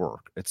not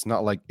work. It's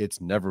not like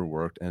it's never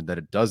worked and that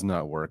it does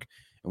not work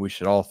and we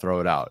should all throw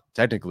it out.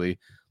 Technically,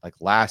 like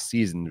last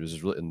season, it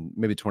was really, and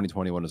maybe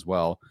 2021 as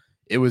well,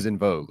 it was in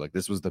vogue. Like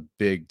this was the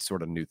big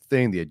sort of new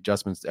thing, the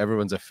adjustments.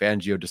 Everyone's a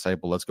Fangio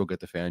disciple. Let's go get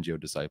the Fangio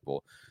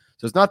disciple.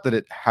 So it's not that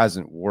it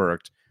hasn't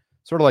worked.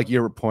 Sort of like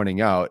you were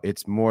pointing out,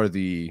 it's more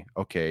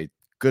okay,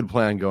 good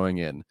plan going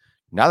in.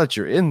 Now that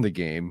you're in the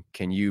game,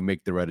 can you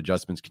make the right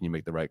adjustments? Can you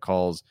make the right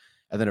calls?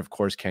 And then, of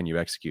course, can you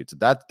execute? So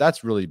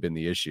that's really been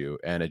the issue.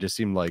 And it just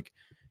seemed like,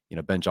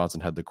 Ben Johnson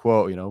had the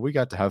quote, we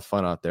got to have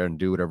fun out there and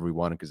do whatever we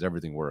wanted because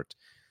everything worked.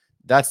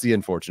 That's the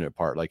unfortunate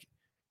part. Like,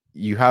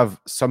 you have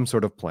some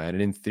sort of plan,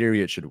 and in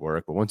theory, it should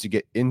work. But once you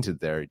get into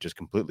there, you're just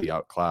completely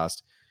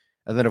outclassed.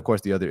 And then, of course,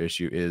 the other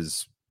issue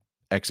is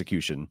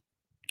execution,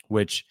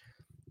 which,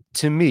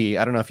 to me,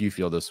 I don't know if you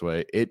feel this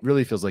way, it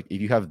really feels like if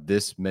you have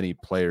this many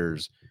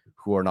players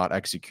who are not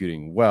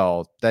executing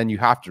well, then you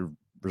have to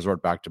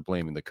resort back to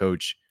blaming the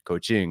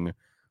coaching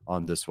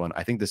on this one.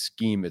 I think the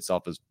scheme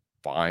itself is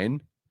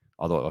fine,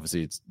 although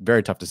obviously it's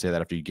very tough to say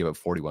that after you give up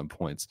 41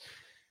 points.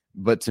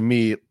 But to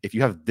me, if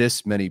you have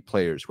this many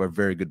players who are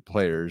very good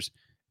players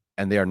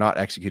and they are not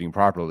executing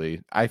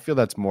properly, I feel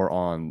that's more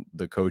on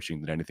the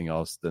coaching than anything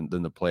else than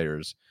the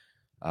players.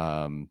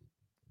 But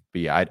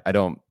yeah, I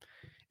don't.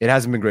 It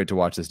hasn't been great to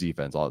watch this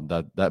defense.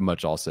 That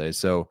much I'll say.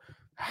 So,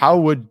 how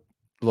would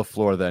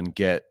LaFleur then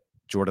get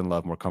Jordan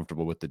Love more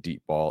comfortable with the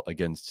deep ball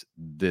against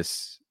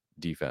this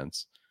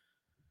defense?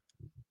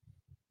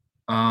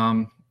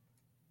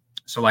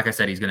 So like I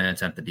said, he's going to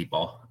attempt the deep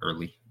ball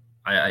early.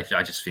 I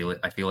just feel it.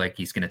 I feel like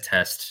he's going to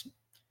test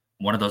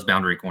one of those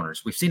boundary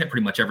corners. We've seen it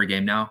pretty much every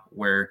game now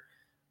where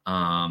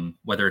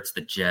whether it's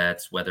the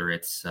Jets, whether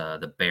it's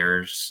the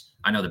Bears.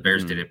 I know the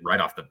Bears did it right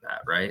off the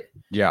bat, right?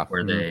 Yeah.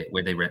 Where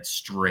they went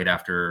straight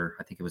after,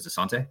 I think it was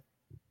Asante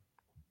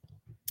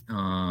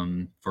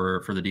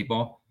for the deep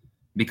ball,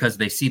 because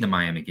they see the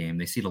Miami game,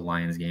 they see the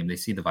Lions game, they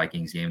see the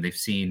Vikings game. They've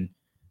seen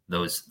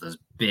those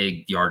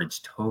big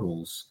yardage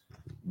totals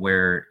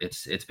where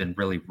it's been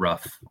really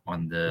rough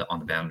on the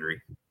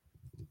boundary.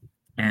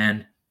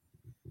 And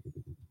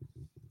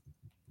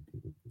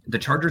the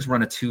Chargers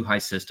run a 2-high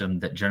system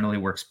that generally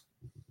works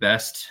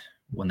best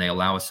when they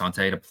allow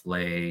Asante to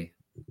play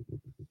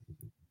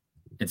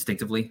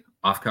instinctively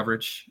off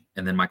coverage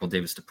and then Michael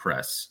Davis to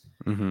press.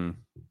 Mm-hmm.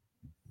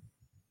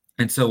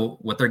 And so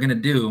what they're going to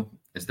do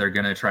is they're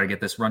going to try to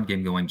get this run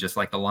game going just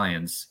like the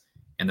Lions,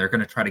 and they're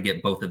going to try to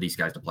get both of these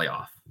guys to play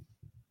off.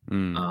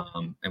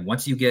 And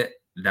once you get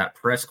that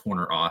press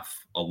corner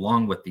off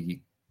along with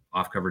the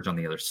off coverage on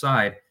the other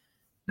side,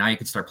 now you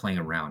can start playing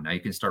around. Now you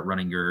can start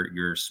running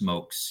your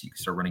smokes. You can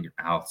start running your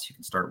outs. You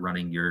can start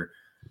running your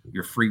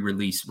free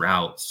release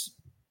routes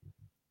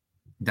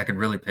that can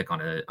really pick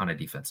on a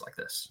defense like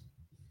this.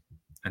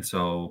 And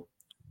so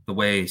the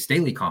way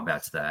Staley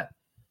combats that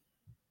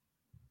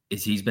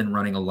is he's been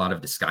running a lot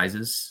of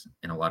disguises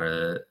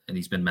and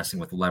he's been messing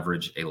with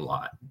leverage a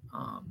lot.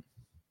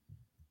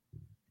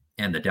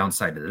 And the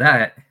downside to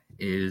that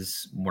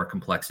is more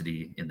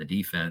complexity in the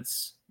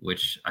defense,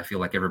 which I feel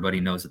like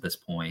everybody knows at this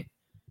point.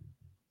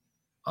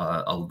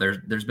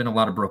 There's been a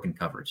lot of broken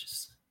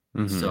coverages.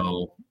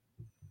 So,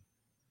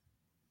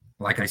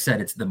 like I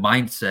said, it's the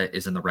mindset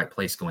is in the right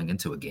place going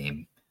into a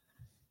game.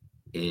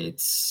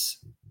 It's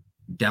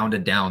down to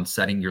down,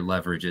 setting your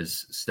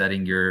leverages,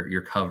 setting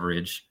your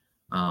coverage,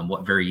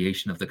 what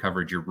variation of the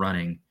coverage you're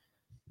running,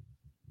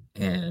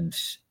 and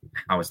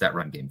how is that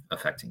run game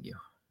affecting you.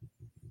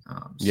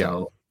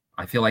 So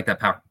I feel like that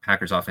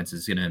Packers offense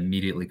is going to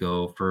immediately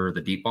go for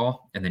the deep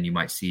ball, and then you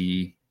might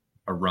see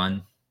a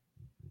run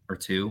or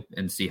two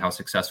and see how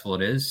successful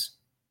it is.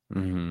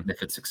 And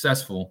if it's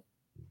successful,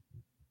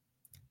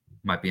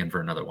 might be in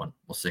for another one.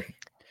 We'll see.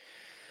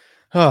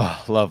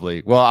 Oh,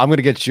 lovely. Well, I'm going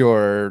to get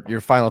your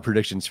final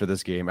predictions for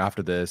this game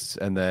after this,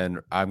 and then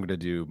I'm going to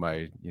do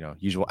my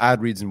usual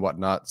ad reads and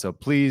whatnot. So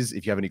please,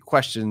 if you have any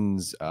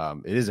questions,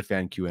 it is a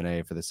fan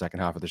Q&A for the second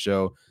half of the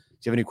show.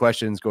 If you have any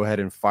questions, go ahead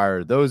and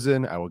fire those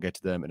in. I will get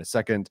to them in a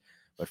second.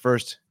 But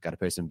first, got to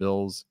pay some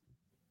bills.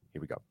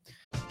 Here we go.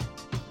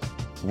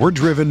 We're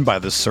driven by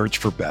the search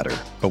for better.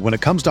 But when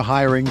it comes to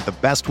hiring, the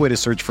best way to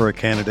search for a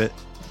candidate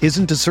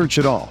isn't to search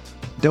at all.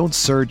 Don't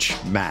search,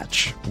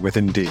 match with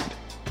Indeed.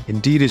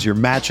 Indeed is your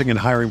matching and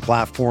hiring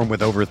platform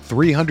with over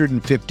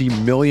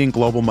 350 million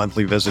global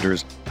monthly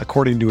visitors,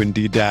 according to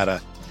Indeed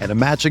data, and a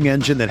matching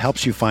engine that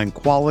helps you find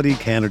quality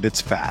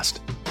candidates fast.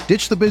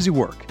 Ditch the busy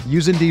work.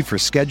 Use Indeed for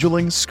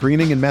scheduling,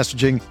 screening, and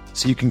messaging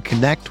so you can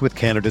connect with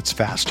candidates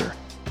faster.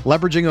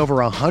 Leveraging over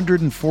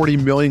 140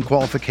 million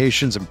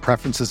qualifications and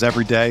preferences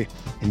every day,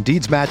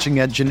 Indeed's matching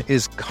engine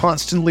is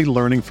constantly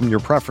learning from your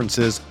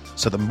preferences,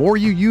 so the more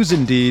you use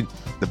Indeed,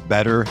 the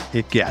better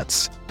it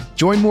gets.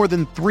 Join more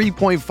than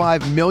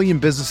 3.5 million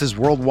businesses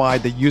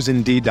worldwide that use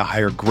Indeed to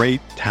hire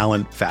great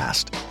talent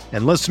fast.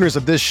 And listeners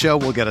of this show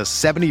will get a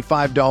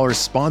 $75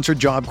 sponsored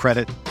job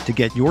credit to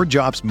get your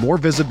jobs more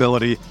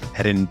visibility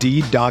at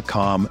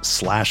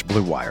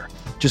Indeed.com/Blue Wire.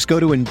 Just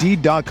go to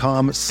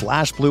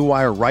Indeed.com/Blue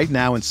Wire right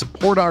now and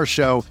support our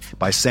show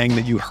by saying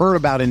that you heard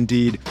about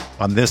Indeed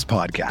on this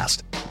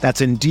podcast.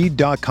 That's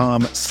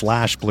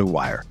Indeed.com/Blue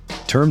Wire.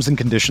 Terms and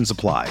conditions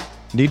apply.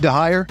 Need to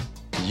hire?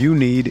 You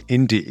need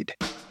Indeed.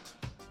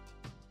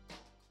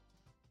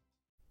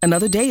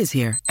 Another day is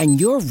here,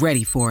 and you're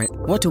ready for it.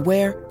 What to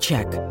wear?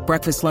 Check.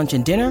 Breakfast, lunch,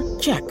 and dinner?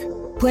 Check.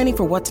 Planning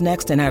for what's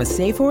next and how to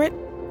save for it?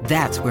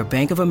 That's where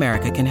Bank of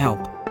America can help.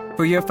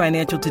 For your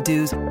financial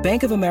to-dos,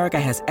 Bank of America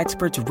has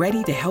experts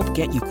ready to help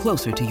get you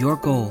closer to your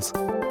goals.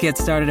 Get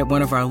started at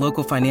one of our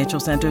local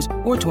financial centers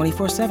or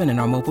 24/7 in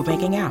our mobile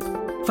banking app.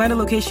 Find a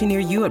location near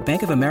you at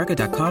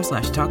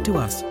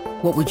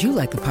bankofamerica.com/talktous. What would you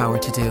like the power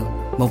to do?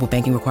 Mobile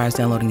banking requires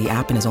downloading the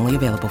app and is only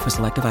available for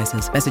select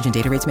devices. Message and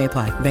data rates may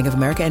apply. Bank of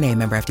America NA,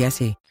 member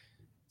FDIC.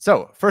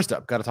 So first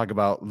up, got to talk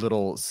about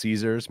Little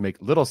Caesars.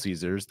 Make Little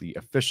Caesars the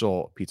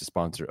official pizza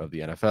sponsor of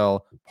the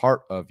NFL,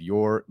 part of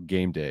your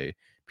game day.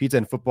 Pizza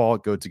and football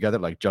go together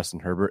like Justin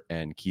Herbert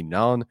and Keenan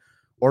Allen.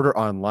 Order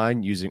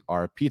online using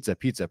our Pizza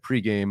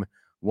pregame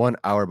 1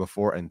 hour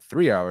before and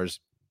 3 hours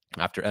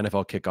after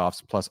NFL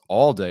kickoffs, plus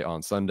all day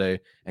on Sunday,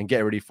 and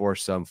get ready for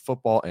some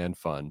football and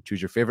fun.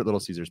 Choose your favorite Little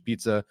Caesars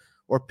pizza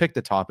or pick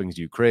the toppings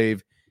you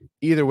crave.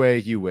 Either way,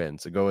 you win.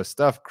 So go with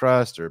stuffed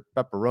crust or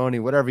pepperoni,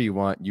 whatever you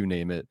want, you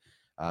name it.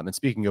 And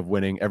speaking of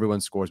winning, everyone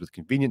scores with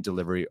convenient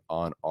delivery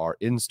on our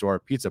in-store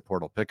pizza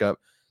portal pickup.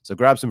 So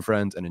grab some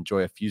friends and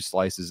enjoy a few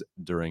slices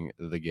during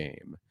the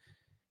game.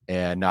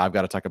 And now I've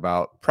got to talk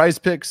about Prize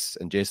Picks.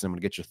 And Jason, I'm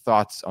going to get your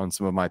thoughts on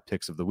some of my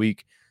picks of the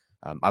week.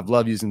 I've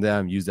loved using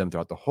them, used them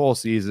throughout the whole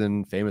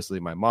season. Famously,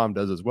 my mom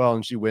does as well,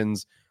 and she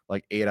wins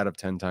like 8 out of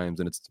 10 times.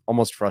 And it's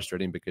almost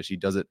frustrating because she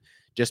does it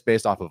just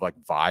based off of like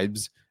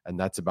vibes, and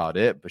that's about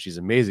it. But she's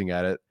amazing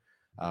at it.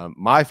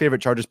 My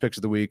favorite Chargers picks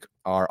of the week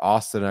are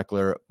Austin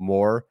Eckler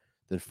more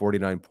than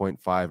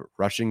 49.5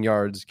 rushing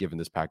yards, given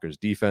this Packers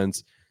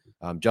defense.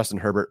 Justin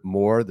Herbert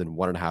more than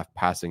 1.5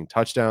 passing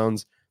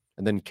touchdowns.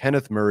 And then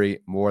Kenneth Murray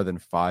more than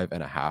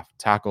 5.5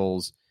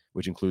 tackles,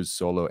 which includes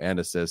solo and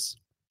assists.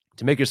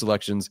 To make your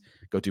selections,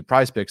 go to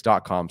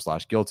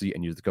prizepicks.com/guilty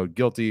and use the code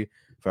GUILTY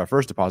for our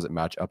first deposit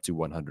match up to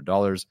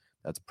 $100.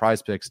 That's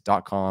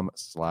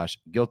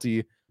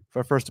prizepicks.com/guilty for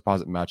our first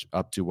deposit match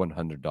up to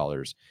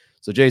 $100.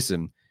 So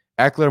Jason,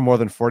 Eckler more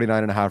than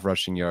 49.5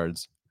 rushing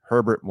yards,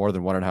 Herbert more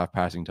than 1.5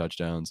 passing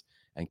touchdowns,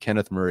 and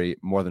Kenneth Murray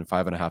more than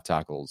 5.5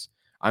 tackles.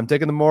 I'm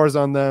taking the mores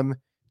on them.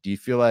 Do you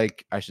feel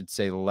like I should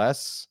say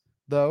less,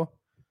 though?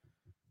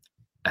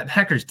 That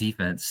Packers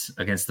defense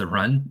against the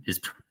run is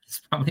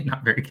probably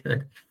not very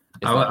good.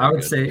 I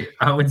would say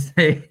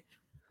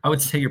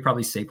you're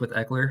probably safe with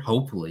Eckler.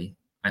 Hopefully,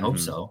 I hope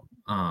so.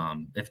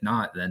 If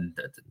not, then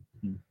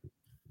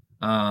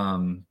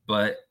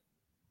but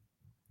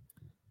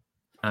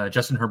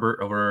Justin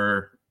Herbert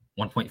over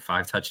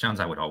 1.5 touchdowns,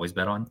 I would always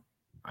bet on.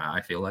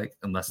 I feel like,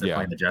 unless they're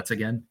playing the Jets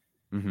again.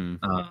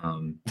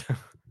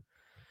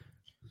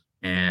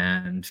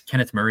 And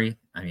Kenneth Murray,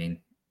 I mean,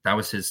 I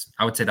would say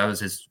that was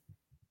his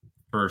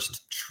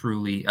first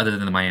truly, other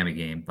than the Miami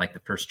game, like the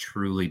first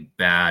truly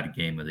bad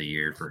game of the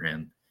year for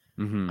him.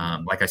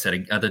 Like I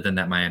said, other than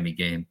that Miami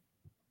game,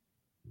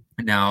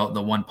 Now,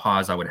 the one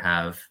pause I would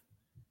have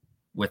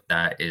with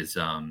that is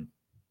the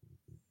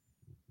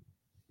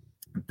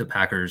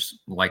Packers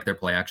like their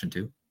play action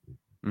too.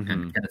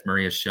 And Kenneth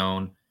Murray has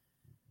shown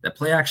that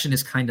play action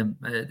is kind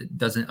of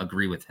doesn't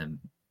agree with him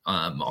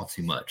all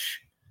too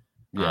much.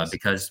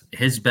 Because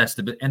his best,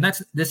 and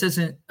this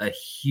isn't a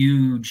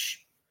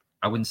huge,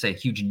 I wouldn't say a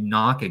huge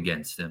knock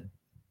against him.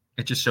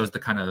 It just shows the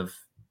kind of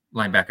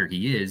linebacker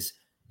he is.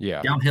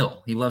 Yeah.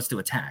 Downhill, he loves to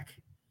attack.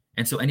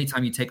 And so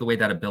anytime you take away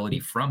that ability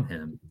from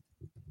him,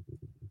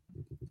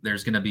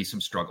 there's going to be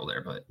some struggle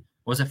there. But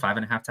what was it,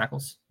 5.5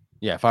 tackles?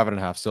 Yeah,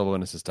 5.5 solo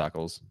and assist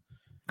tackles.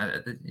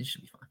 It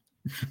should be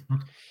fine.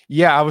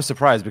 Yeah, I was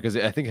surprised because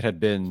I think it had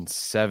been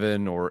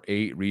 7 or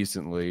 8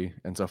 recently.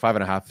 And so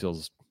 5.5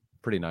 feels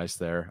pretty nice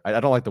there. I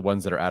don't like the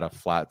ones that are at a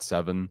flat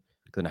 7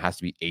 because then it has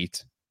to be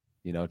 8,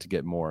 to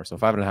get more. So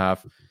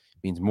 5.5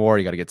 means more.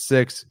 You got to get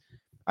 6.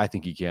 I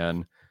think he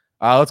can.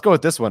 Let's go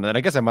with this one. And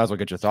I guess I might as well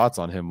get your thoughts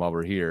on him while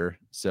we're here.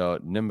 So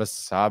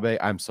Nimbasabe,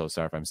 I'm so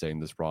sorry if I'm saying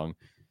this wrong.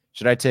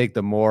 Should I take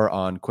the more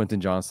on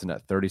Quentin Johnston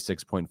at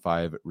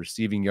 36.5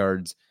 receiving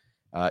yards?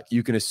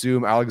 You can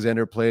assume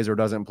Alexander plays or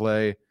doesn't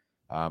play.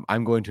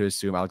 I'm going to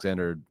assume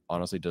Alexander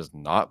honestly does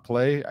not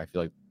play. I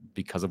feel like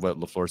because of what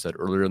LaFleur said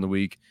earlier in the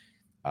week,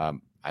 I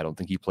don't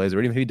think he plays, or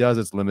even if he does,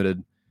 it's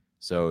limited.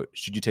 So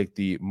should you take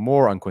the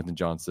more on Quentin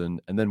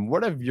Johnston? And then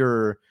what have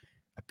your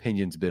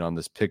opinions been on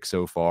this pick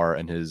so far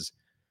and his,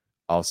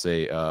 I'll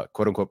say,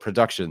 quote unquote,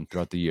 production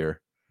throughout the year?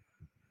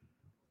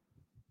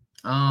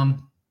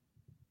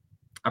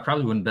 I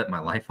probably wouldn't bet my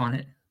life on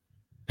it.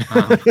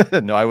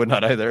 No, I would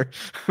not either.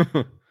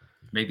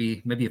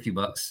 maybe a few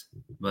bucks,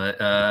 but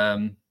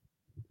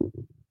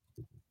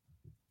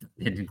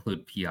it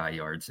include PI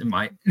yards. It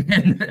might.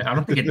 I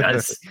don't think it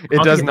does.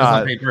 It does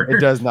not. It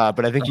does not.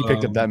 But I think you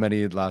picked up that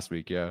many last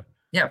week. Yeah.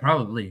 Yeah,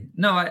 probably.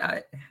 No,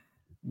 I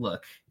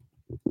look.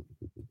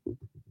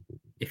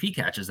 If he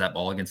catches that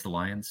ball against the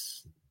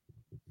Lions,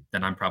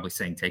 then I'm probably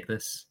saying take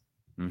this.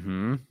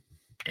 Mm-hmm.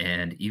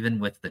 And even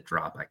with the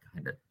drop, I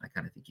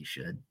kind of think you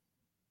should.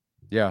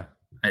 Yeah.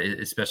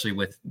 Especially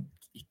with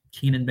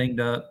Keenan banged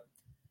up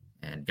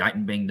and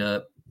Guyton banged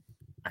up.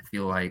 I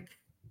feel like,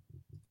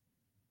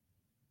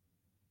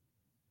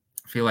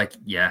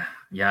 yeah,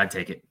 I'd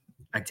take it.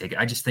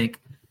 I just think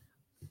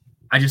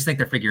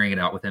they're figuring it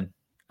out with him.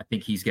 I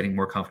think he's getting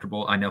more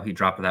comfortable. I know he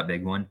dropped that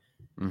big one.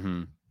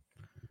 Mm-hmm.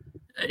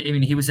 I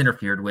mean, he was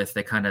interfered with.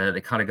 They kind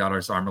of got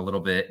his arm a little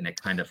bit, and it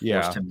kind of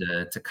forced him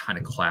to kind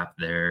of clap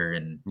there.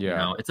 And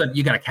it's like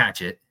you got to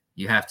catch it.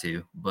 You have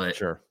to. But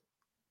sure,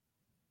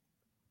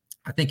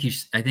 I think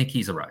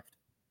he's arrived.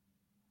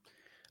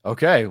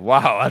 Okay.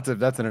 Wow.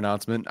 That's an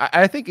announcement.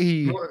 I think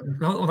he.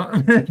 Hold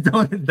on.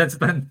 Don't put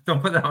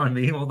that on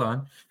me. Hold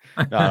on.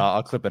 No,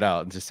 I'll clip it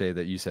out and just say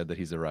that you said that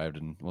he's arrived,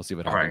 and we'll see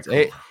what happens. All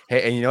right, cool.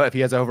 Hey, and if he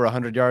has over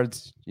 100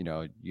 yards, you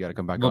got to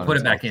come back. We'll put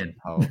it back in.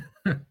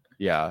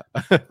 Yeah.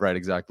 Right.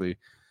 Exactly.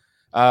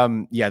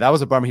 Yeah, that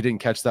was a bummer. He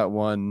didn't catch that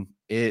one.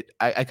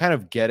 I kind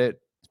of get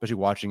it, especially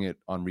watching it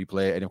on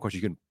replay. And of course,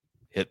 you can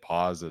hit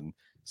pause and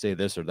say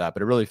this or that,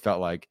 but it really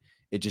felt like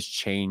it just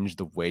changed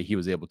the way he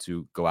was able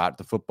to go at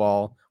the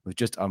football with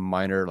just a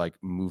minor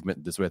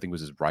movement. This way, I think it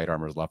was his right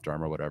arm or his left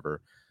arm or whatever.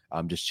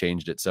 Just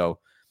changed it. So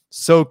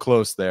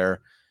close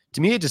there.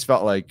 To me, it just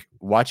felt like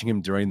watching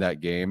him during that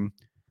game.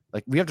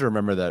 We have to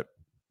remember that,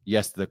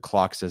 yes, the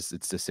clock says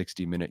it's a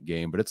 60-minute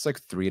game, but it's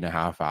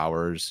 3.5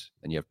 hours,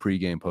 and you have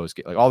pregame,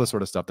 postgame, all this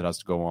sort of stuff that has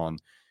to go on.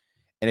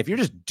 And if you're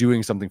just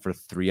doing something for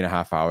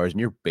 3.5 hours and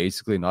you're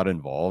basically not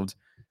involved,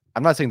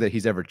 I'm not saying that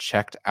he's ever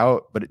checked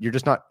out, but you're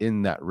just not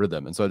in that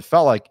rhythm. And so it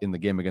felt like in the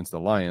game against the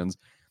Lions,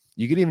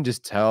 you could even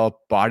just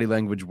tell body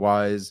language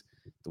wise,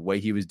 the way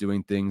he was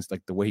doing things,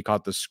 the way he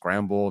caught the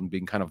scramble and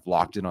being kind of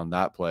locked in on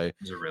that play. It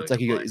was a really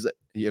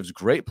it was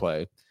great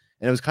play.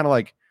 And it was kind of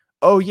like,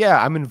 oh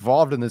yeah, I'm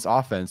involved in this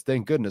offense.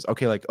 Thank goodness.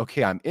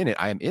 Okay, I'm in it.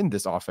 I am in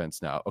this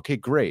offense now. Okay,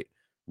 great.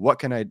 What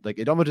can I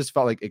it almost just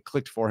felt like it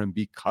clicked for him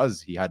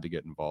because he had to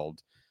get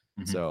involved.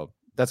 Mm-hmm. So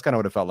that's kind of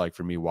what it felt like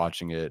for me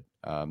watching it.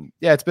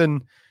 Yeah, it's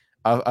been,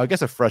 I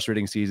guess, a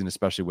frustrating season,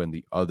 especially when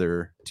the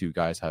other two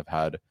guys have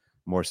had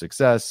more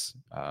success.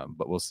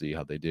 But we'll see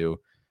how they do.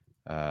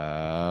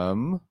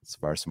 As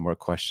far as some more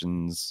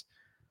questions,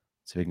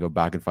 so we can go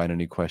back and find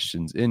any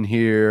questions in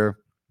here.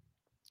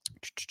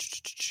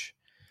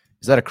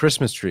 Is that a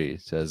Christmas tree?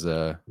 It says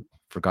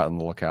Forgotten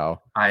Little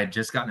Cow. I had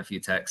just gotten a few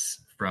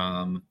texts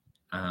from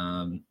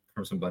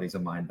some buddies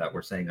of mine that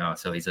were saying, "Oh,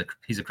 so he's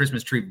a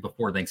Christmas tree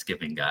before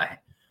Thanksgiving guy."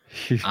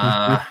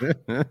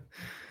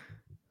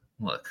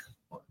 Look,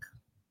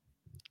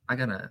 I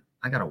got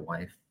a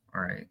wife.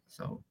 All right,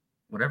 so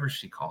whatever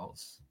she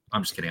calls,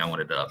 I'm just kidding. I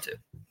wanted it up to.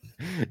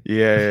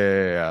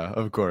 Yeah.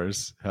 Of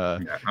course.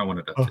 Yeah, I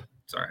wanted it up to.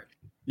 Sorry.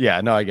 Yeah,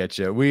 no, I get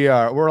you.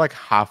 We're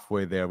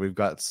halfway there. We've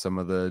got some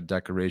of the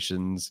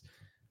decorations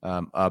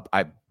up.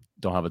 I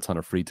don't have a ton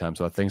of free time,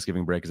 so a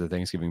Thanksgiving break is a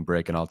Thanksgiving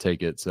break, and I'll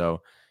take it.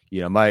 So,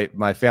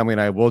 my family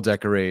and I will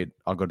decorate.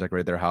 I'll go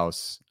decorate their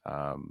house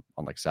on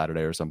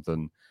Saturday or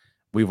something.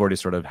 We've already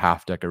sort of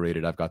half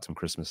decorated. I've got some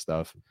Christmas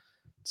stuff.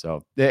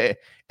 So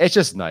it's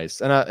just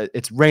nice. And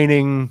it's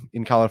raining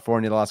in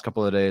California the last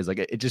couple of days. Like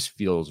it just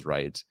feels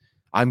right.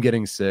 I'm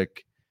getting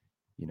sick,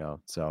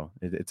 so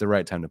it's the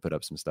right time to put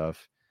up some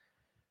stuff.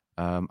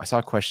 I saw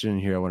a question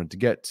here I wanted to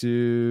get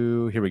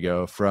to. Here we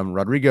go. From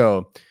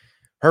Rodrigo.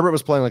 Herbert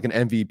was playing like an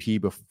MVP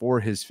before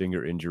his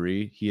finger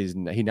injury. He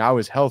now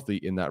is healthy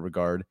in that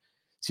regard.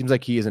 Seems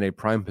like he is in a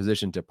prime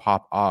position to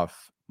pop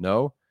off.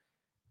 No?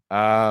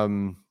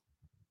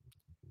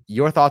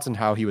 Your thoughts on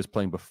how he was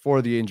playing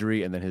before the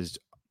injury and then his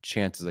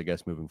chances, I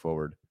guess, moving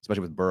forward,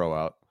 especially with Burrow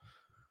out.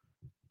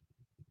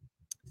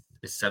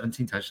 Is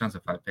 17 touchdowns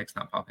and 5 picks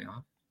not popping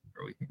off?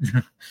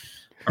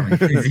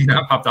 Is he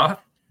not popped off?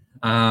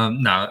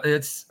 No,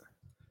 it's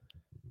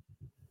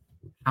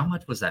how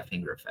much was that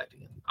finger affecting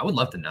him? I would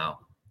love to know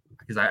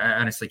because I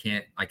honestly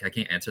can't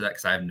answer that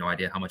because I have no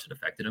idea how much it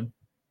affected him.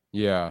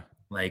 Yeah.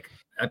 Like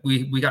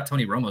we got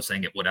Tony Romo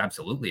saying it would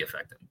absolutely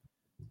affect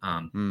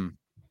him.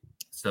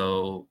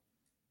 So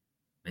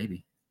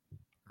maybe,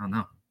 I don't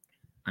know.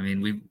 I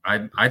mean,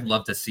 I'd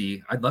love to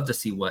see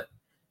what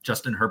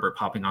Justin Herbert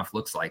popping off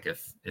looks like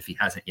if he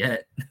hasn't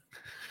yet.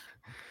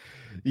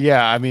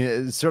 Yeah, I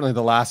mean, certainly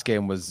the last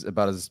game was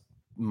about as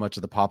much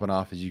of the popping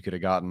off as you could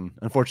have gotten.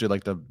 Unfortunately,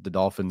 like the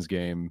Dolphins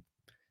game,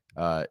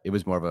 it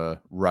was more of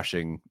a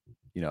rushing,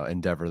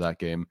 endeavor that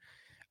game.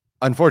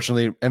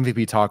 Unfortunately,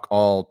 MVP talk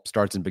all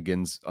starts and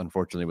begins,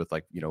 unfortunately, with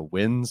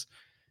wins,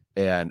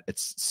 and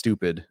it's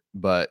stupid.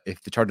 But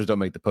if the Chargers don't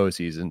make the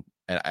postseason,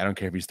 and I don't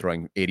care if he's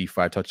throwing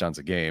 85 touchdowns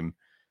a game,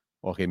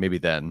 okay, maybe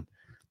then.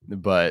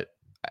 But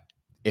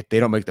if they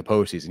don't make the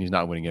postseason, he's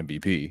not winning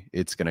MVP.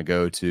 It's going to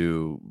go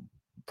to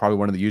probably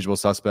one of the usual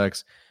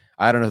suspects.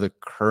 I don't know who the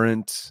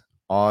current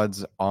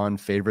odds on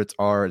favorites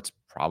are. It's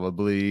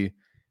probably,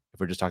 if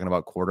we're just talking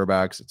about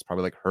quarterbacks, it's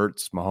probably like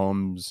Hurts,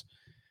 Mahomes,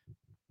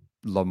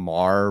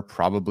 Lamar,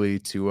 probably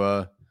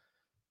Tua.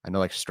 I know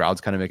like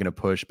Stroud's kind of making a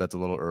push, but that's a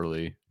little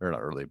early, or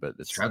not early, but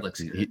Stroud looks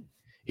good.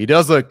 He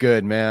does look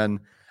good, man.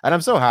 And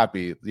I'm so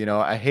happy.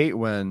 I hate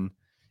when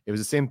it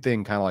was the same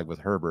thing kind of like with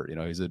Herbert.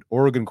 He's an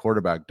Oregon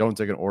quarterback. Don't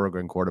take an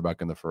Oregon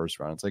quarterback in the first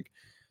round. It's like,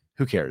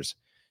 who cares?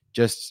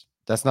 Just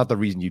that's not the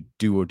reason you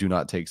do or do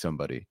not take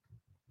somebody.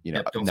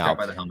 Don't start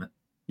by the helmet.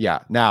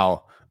 Yeah.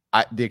 Now,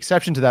 the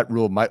exception to that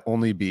rule might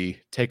only be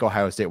take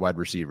Ohio State wide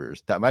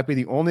receivers. That might be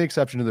the only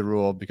exception to the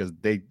rule because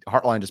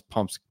Heartline just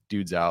pumps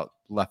dudes out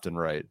left and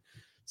right.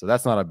 So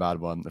that's not a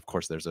bad one. Of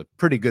course, there's a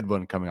pretty good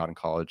one coming out in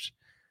college.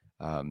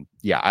 I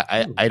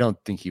don't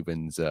think he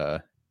wins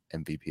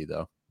MVP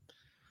though.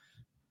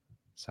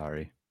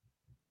 Sorry.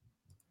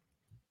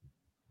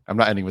 I'm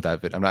not ending with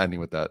that.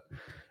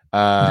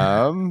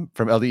 From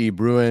LDE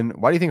Bruin,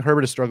 why do you think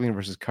Herbert is struggling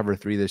versus cover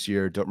 3 this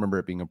year? Don't remember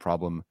it being a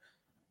problem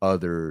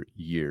other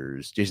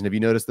years. Jason, have you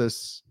noticed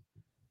this?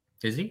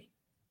 Is he?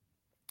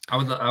 I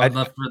would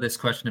love for this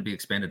question to be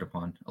expanded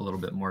upon a little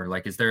bit more.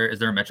 Like, is there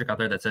a metric out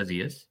there that says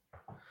he is?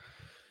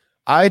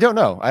 I don't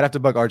know. I'd have to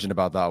bug Arjun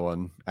about that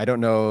one. I don't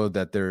know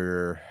that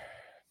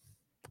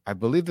I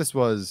believe this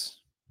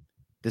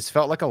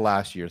felt like a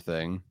last year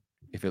thing,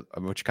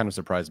 which kind of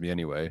surprised me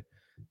anyway.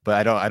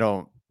 But I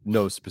don't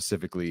know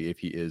specifically if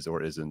he is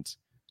or isn't.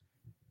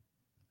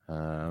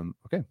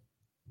 Okay.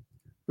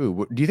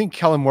 Ooh, do you think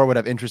Kellen Moore would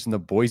have interest in the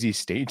Boise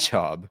State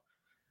job?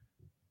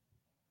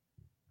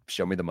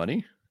 Show me the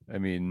money. I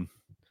mean,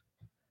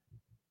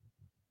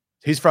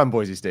 he's from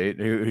Boise State.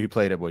 He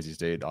played at Boise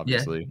State,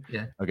 obviously.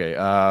 Yeah. Okay.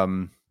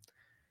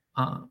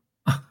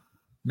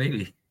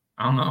 Maybe.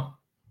 I don't know.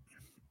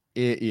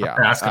 Yeah.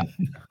 Ask him.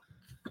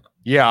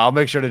 Yeah, I'll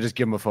make sure to just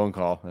give him a phone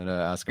call and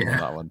ask him on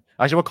that one.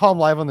 Actually, we'll call him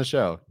live on the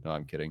show. No,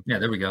 I'm kidding. Yeah,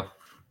 there we go.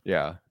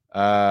 Yeah.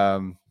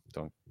 Don't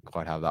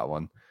quite have that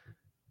one.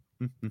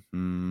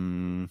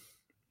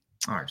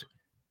 Arjun.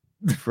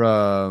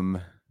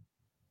 From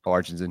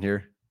Arjun's in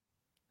here.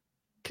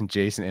 Can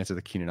Jason answer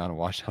the Keenan Allen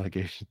watch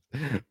allegation?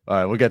 All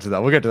right, we'll get to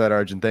that,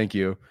 Arjun. Thank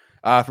you.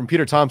 From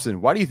Peter Thompson,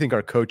 why do you think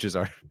our coaches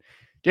are...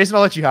 Jason,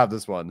 I'll let you have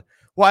this one.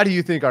 Why do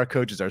you think our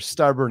coaches are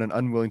stubborn and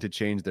unwilling to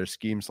change their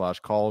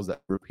scheme/calls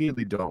that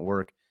repeatedly don't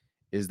work?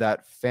 Is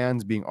that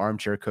fans being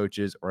armchair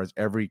coaches, or has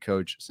every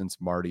coach since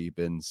Marty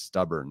been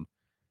stubborn?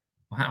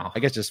 Wow. I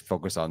guess just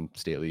focus on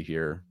Staley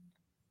here.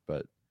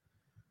 But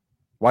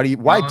why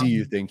do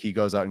you think he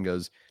goes out and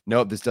goes,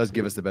 nope, this does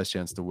give us the best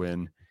chance to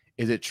win?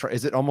 Is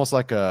it almost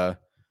like we're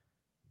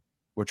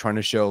trying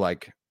to show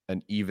like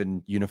an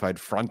even unified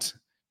front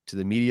to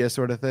the media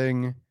sort of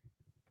thing?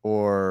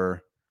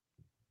 Or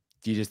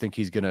do you just think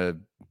he's going to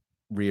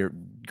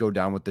go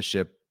down with the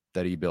ship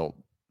that he built?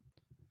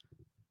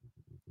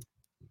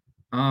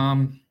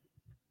 All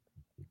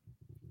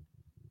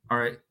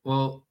right.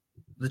 Well,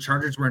 the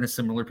Chargers were in a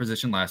similar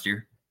position last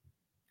year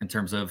in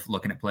terms of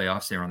looking at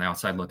playoffs. They were on the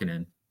outside looking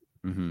in.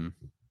 Mm-hmm.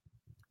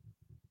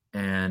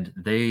 And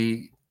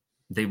they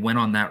went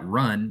on that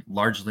run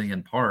largely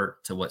in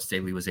part to what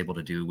Staley was able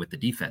to do with the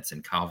defense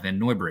and Kyle Van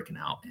Noy breaking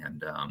out.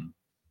 And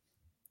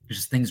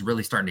just things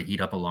really starting to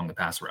heat up along the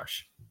pass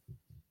rush.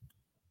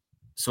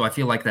 So I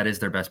feel like that is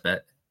their best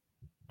bet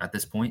at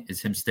this point,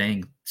 is him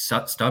staying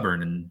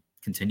stubborn and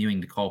continuing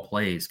to call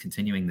plays,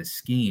 continuing the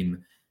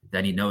scheme,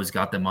 that he knows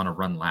got them on a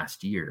run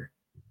last year.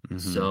 Mhm.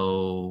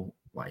 So,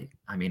 like,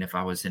 I mean, if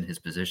I was in his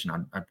position,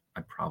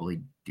 I'd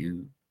probably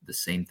do the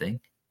same thing.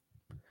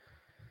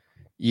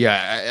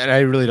 Yeah, and I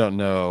really don't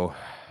know.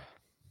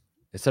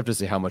 It's tough to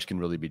say how much can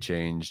really be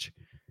changed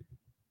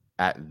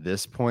at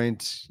this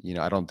point.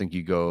 I don't think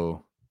you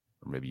go,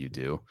 or maybe you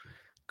do,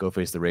 go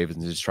face the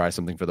Ravens and just try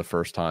something for the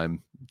first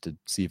time to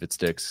see if it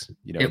sticks.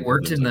 It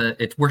worked in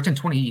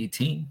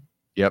 2018.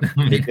 Yep,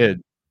 it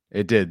did.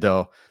 It did,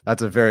 though.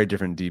 That's a very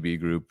different DB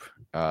group.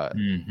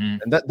 Mhm.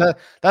 And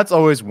that's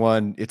always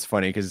one. It's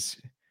funny because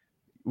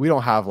we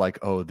don't have like,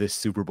 oh, this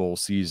Super Bowl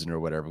season or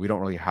whatever. We don't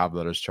really have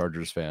that as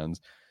Chargers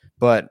fans.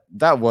 But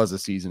that was a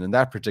season, and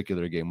that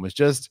particular game was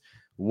just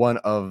one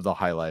of the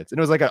highlights. And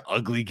it was like an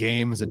ugly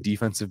game. It was a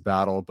defensive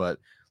battle, but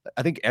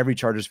I think every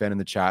Chargers fan in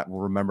the chat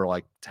will remember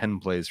like 10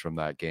 plays from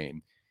that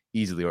game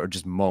easily, or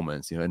just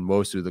moments, and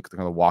most of the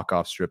kind of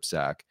walk-off strip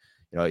sack.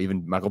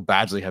 Even Michael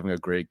Badgley having a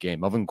great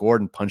game. Melvin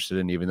Gordon punched it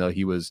in, even though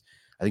he was,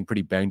 I think,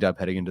 pretty banged up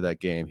heading into that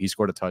game. He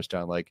scored a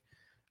touchdown, like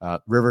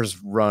Rivers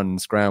run,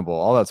 scramble,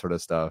 all that sort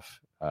of stuff.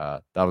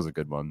 That was a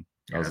good one.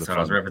 That's what I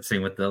was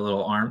referencing with the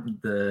little arm.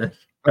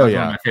 One of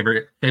my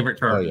favorite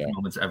Chargers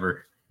moments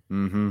ever.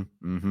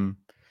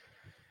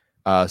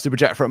 Super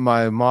chat from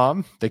my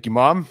mom. Thank you,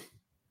 Mom.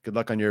 Good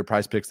luck on your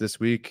prize picks this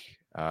week.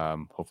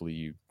 Hopefully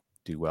you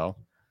do well.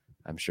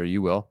 I'm sure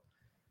you will.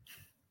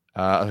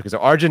 Okay, so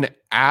Arjun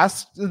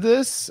asked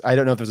this. I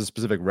don't know if there's a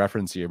specific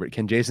reference here, but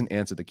can Jason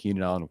answer the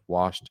Keenan Allen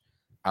washed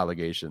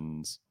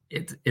allegations?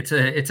 It's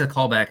a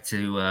callback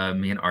to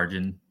me and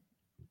Arjun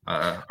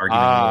arguing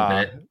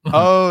a little bit.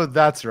 Oh,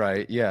 that's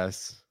right.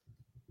 Yes.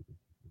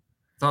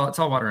 It's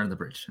all water under the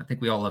bridge. I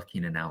think we all love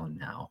Keenan Allen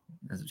now,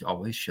 as we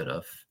always should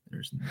have.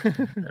 There's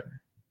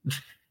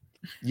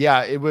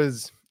yeah, it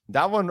was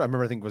that one. I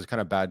remember, I think was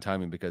kind of bad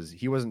timing because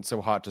he wasn't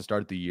so hot to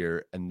start the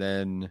year, and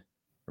then,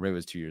 or maybe it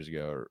was 2 years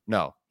ago, or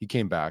no, he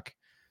came back,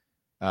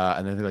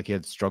 and then I think like he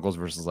had struggles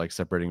versus like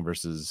separating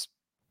versus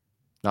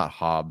not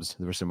Hobbs.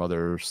 There was some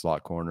other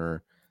slot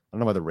corner. I don't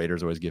know why the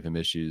Raiders always give him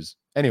issues.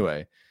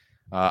 Anyway,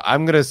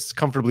 I'm gonna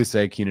comfortably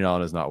say Keenan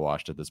Allen is not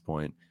washed at this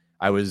point.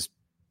 I was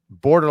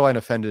borderline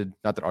offended,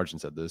 not that Arjun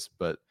said this,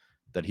 but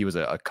that he was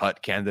a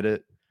cut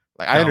candidate.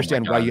 Like I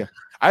understand why you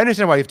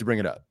have to bring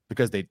it up,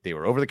 because they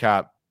were over the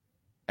cap,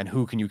 and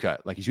who can you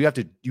cut? Like you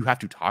have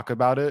to talk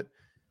about it.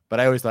 But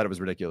I always thought it was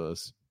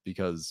ridiculous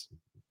because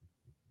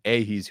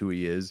A, he's who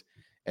he is,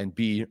 and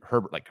B,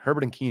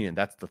 Herbert and Keenan,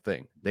 that's the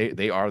thing.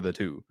 They are the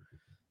two.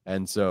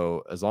 And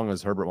so as long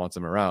as Herbert wants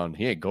him around,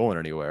 he ain't going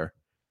anywhere.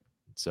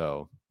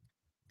 So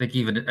I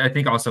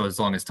think also as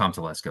long as Tom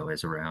Telesco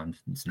is around,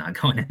 it's not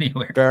going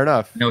anywhere. Fair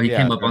enough. No, he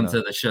came up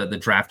onto the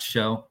draft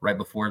show right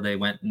before they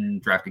went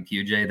and drafted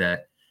QJ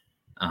that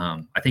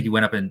I think he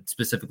went up and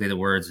specifically the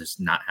words, "It's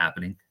not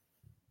happening."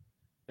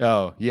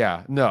 Oh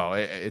yeah, no,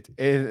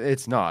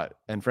 it's not.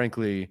 And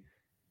frankly,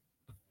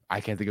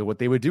 I can't think of what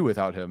they would do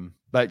without him.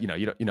 But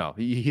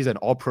he's an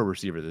All-Pro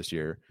receiver this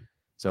year.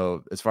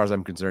 So as far as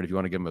I'm concerned, if you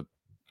want to give him a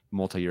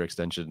multi-year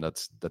extension,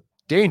 that's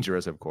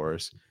dangerous, of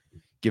course,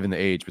 given the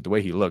age. But the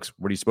way he looks,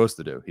 what he's supposed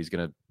to do, he's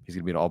gonna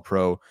be an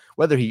All-Pro.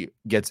 Whether he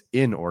gets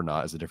in or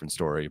not is a different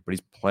story. But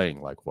he's playing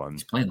like one.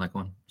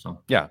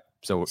 So yeah.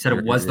 So he said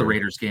it was the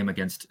Raiders game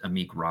against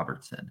Amik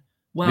Robertson.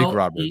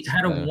 Well, he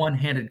had a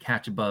one-handed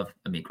catch above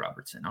Amik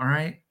Robertson. All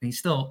right, he's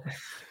still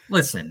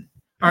listen.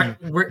 All right,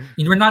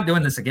 we're not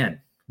doing this again.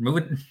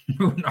 Moving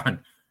on.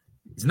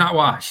 He's not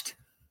washed.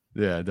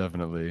 Yeah,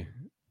 definitely.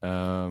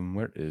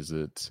 Where is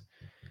it?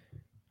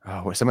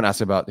 Oh, someone asked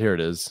about. Here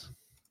it is.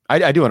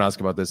 I do want to ask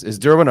about this. Is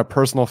Derwin a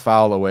personal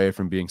foul away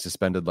from being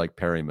suspended like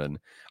Perryman?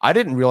 I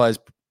didn't realize.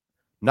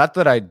 Not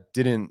that I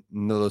didn't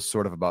know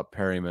sort of about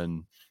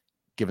Perryman,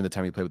 given the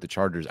time he played with the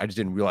Chargers. I just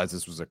didn't realize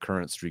this was a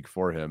current streak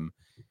for him.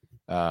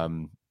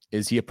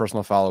 Is he a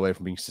personal foul away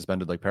from being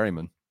suspended like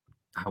Perryman?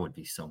 I would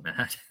be so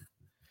mad.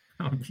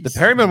 The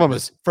Perryman one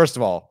was, first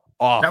of all,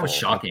 awful. That was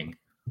shocking.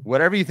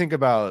 Whatever you think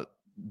about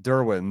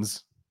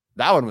Derwin's,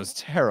 that one was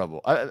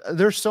terrible.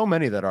 There's so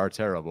many that are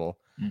terrible.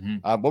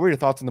 Mm-hmm. What were your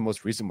thoughts on the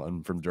most recent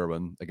one from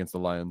Derwin against the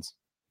Lions?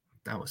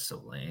 That was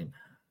so lame.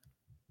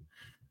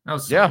 That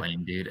was so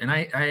lame, dude. And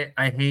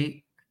I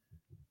hate.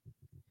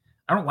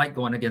 I don't like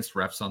going against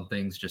refs on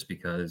things just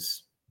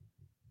because,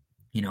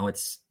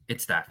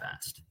 it's that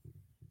fast.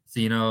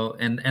 So,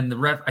 and the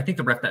ref, I think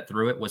the ref that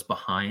threw it was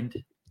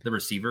behind the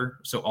receiver.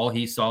 So all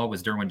he saw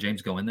was Derwin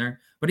James go in there.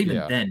 But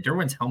even then,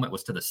 Derwin's helmet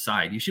was to the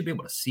side. You should be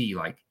able to see,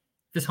 like,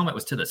 if his helmet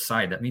was to the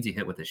side, that means he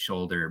hit with his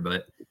shoulder.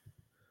 But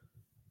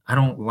I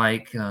don't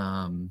like,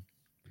 I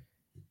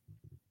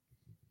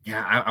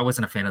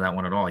wasn't a fan of that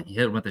one at all. He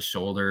hit with his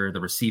shoulder.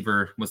 The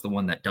receiver was the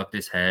one that ducked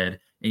his head.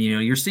 And,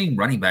 you're seeing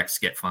running backs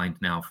get fined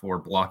now for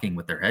blocking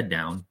with their head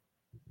down.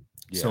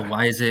 Yeah. So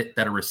why is it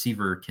that a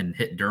receiver can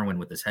hit Derwin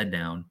with his head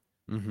down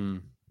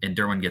and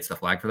Derwin gets the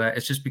flag for that?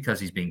 It's just because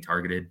he's being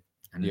targeted.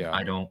 And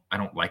I don't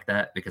like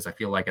that, because I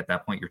feel like at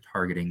that point you're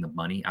targeting the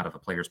money out of a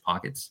player's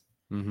pockets.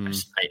 I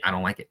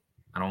don't like it.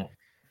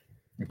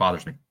 It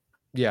bothers me.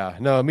 Yeah,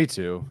 no, me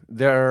too.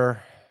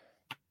 There,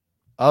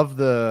 of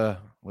the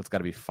what's got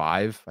to be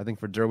 5, I think,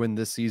 for Derwin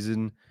this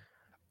season.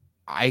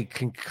 I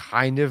can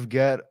kind of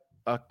get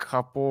a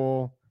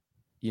couple,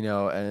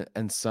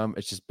 and some,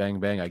 it's just bang,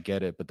 bang. I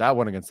get it. But that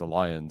one against the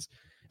Lions,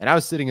 and I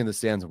was sitting in the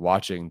stands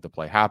watching the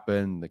play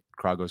happen. The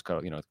crowd goes,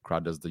 the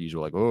crowd does the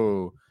usual, like,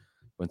 oh,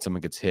 when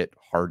someone gets hit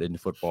hard in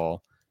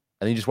football.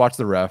 And then you just watch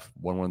the ref,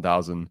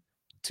 1,000,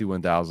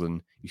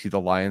 2,000. You see the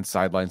Lions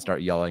sideline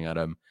start yelling at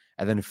him.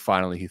 And then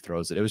finally he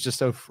throws it. It was just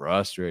so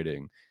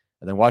frustrating.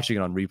 And then watching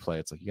it on replay,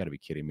 it's like, you got to be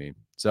kidding me.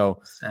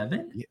 So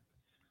 7? Yeah.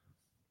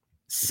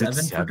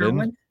 7 for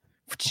Derwin?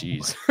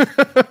 Jeez.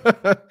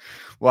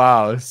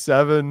 Wow.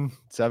 7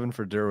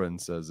 for Derwin,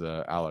 says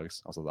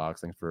Alex. Also,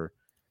 Alex, thanks for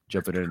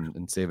jumping in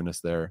and saving us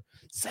there.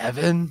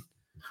 7?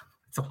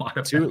 It's a lot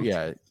of 2. penalties.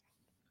 Yeah,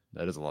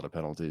 that is a lot of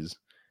penalties.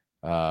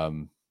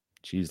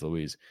 Jeez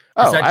Louise.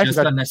 Is that just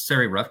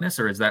unnecessary roughness,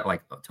 or is that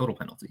like total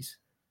penalties?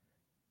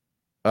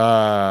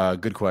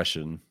 Good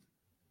question.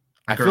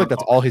 I feel like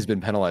that's all he's been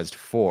penalized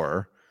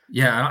for.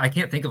 Yeah, I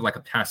can't think of like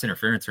a pass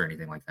interference or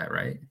anything like that,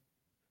 right?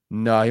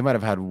 No, he might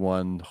have had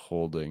 1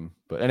 holding.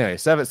 But anyway,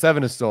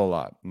 7 is still a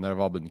lot, and they've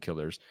all been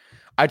killers.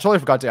 I totally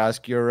forgot to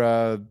ask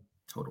your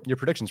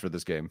predictions for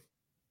this game.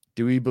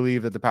 Do we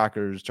believe that the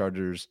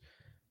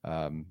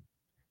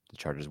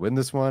Chargers win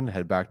this one,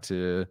 head back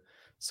to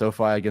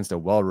SoFi against a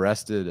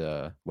well-rested,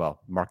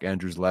 Mark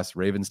Andrews less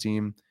Ravens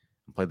team,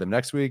 and play them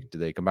next week? Do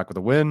they come back with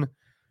a win,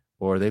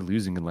 or are they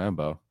losing in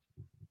Lambeau?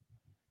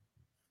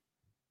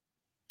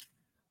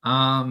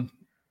 I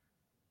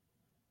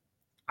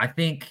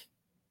think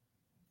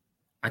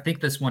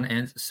this one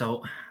ends.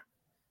 So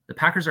the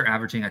Packers are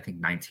averaging, I think,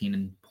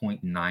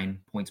 19.9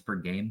 points per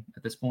game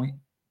at this point.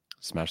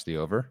 Smash the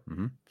over.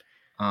 Mm-hmm.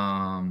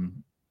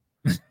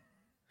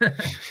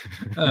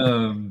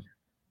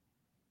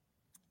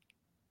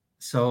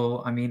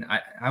 So I mean,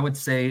 I would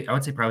say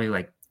probably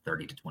like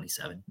 30 to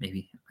 27,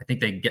 maybe. I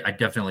think I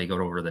definitely go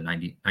over the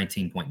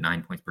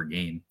 19.9 points per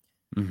game.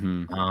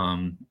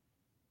 Mm-hmm.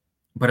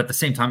 But at the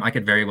same time, I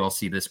could very well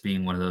see this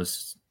being one of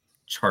those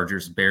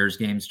Chargers-Bears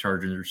games,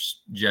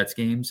 Chargers-Jets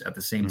games at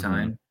the same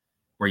time,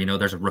 where,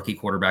 there's a rookie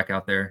quarterback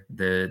out there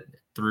that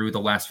through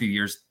the last few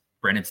years,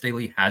 Brandon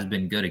Staley has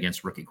been good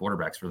against rookie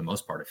quarterbacks for the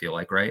most part, I feel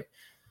like, right?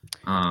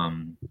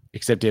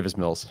 Except Davis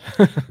Mills.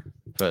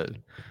 But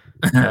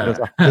we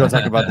don't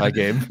talk about that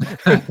game.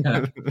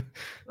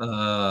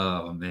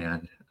 Oh,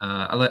 man.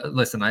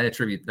 Listen, I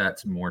attribute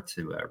that more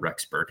to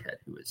Rex Burkhead,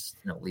 who is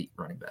an elite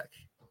running back.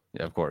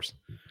 Yeah, of course.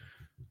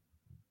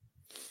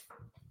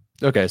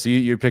 Okay, so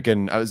you're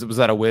picking. Was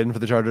that a win for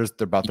the Chargers?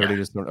 They're about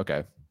 30 to.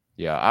 Okay,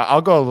 yeah,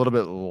 I'll go a little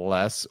bit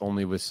less,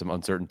 only with some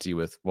uncertainty.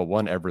 With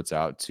 1, Everett's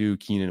out. 2,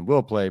 Keenan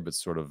will play, but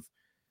sort of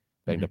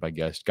banged up, I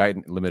guess.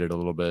 Guyton limited a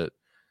little bit.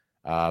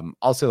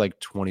 I'll say like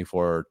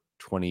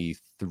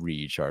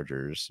 24-23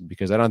 Chargers,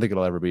 because I don't think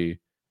it'll ever be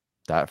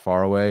that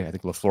far away. I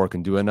think LaFleur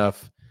can do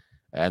enough,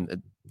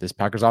 and this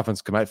Packers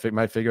offense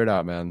might figure it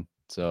out, man.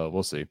 So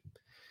we'll see.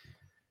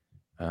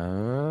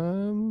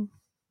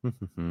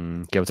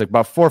 Okay, we'll take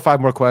about 4 or 5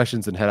 more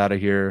questions and head out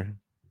of here.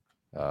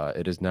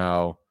 It is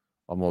now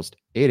almost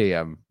 8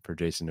 a.m. for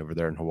Jason over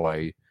there in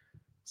Hawaii.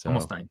 So,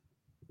 almost 9.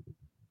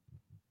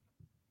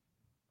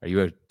 Are you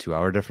a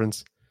 2-hour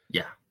difference?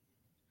 Yeah.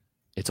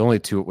 It's only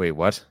 2. Wait,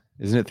 what?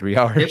 Isn't it 3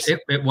 hours?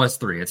 It was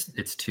 3.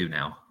 It's 2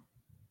 now.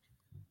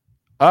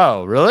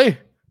 Oh, really?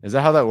 Is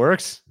that how that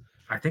works?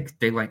 I think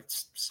daylight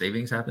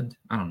savings happened.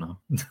 I don't know.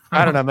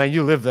 I don't know, man.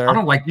 You live there. I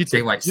don't like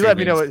daylight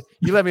savings.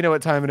 You let me know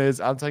what time it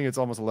is. I'm telling you, it's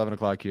almost 11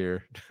 o'clock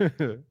here. Let's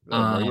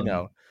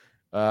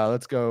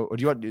go. Or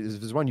do you want? If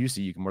there's one you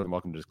see, you can more than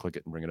welcome to just click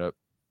it and bring it up.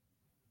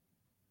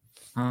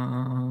 No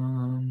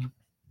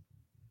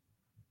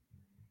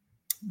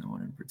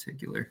one in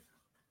particular.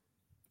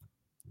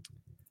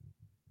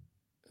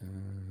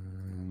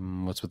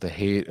 What's with the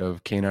hate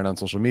of K9 on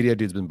social media?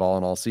 Dude's been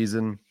balling all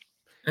season.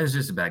 It's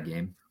just a bad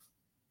game.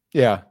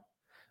 Yeah.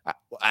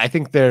 I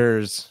think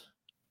there's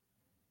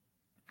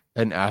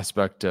an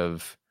aspect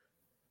of,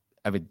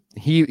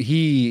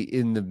 he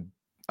in the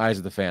eyes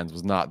of the fans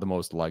was not the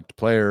most liked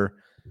player,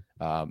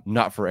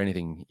 not for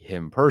anything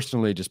him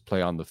personally, just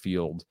play on the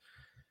field.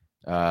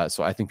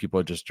 So I think people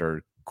are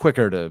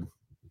quicker to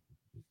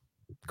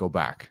go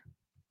back,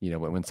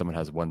 when someone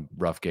has one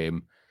rough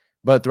game.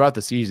 But throughout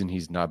the season,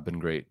 he's not been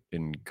great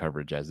in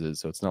coverage as is.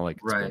 So it's not like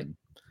it's been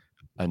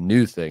a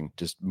new thing,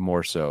 just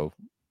more so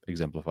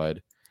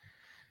exemplified.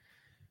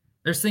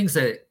 There's things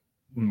that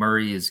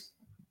Murray is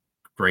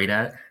great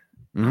at,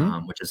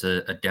 which is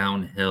a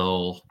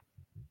downhill.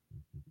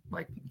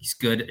 Like he's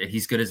good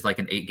as like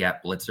an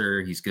 8-gap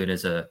blitzer. He's good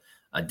as a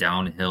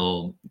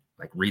downhill,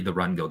 like read the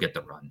run, go get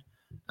the run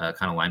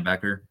kind of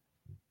linebacker.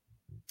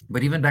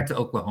 But even back to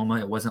Oklahoma,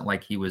 it wasn't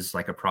like he was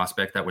like a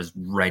prospect that was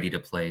ready to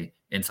play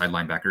inside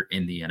linebacker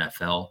in the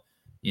NFL.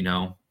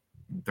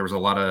 There was a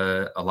lot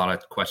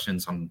of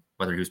questions on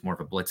whether he was more of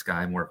a blitz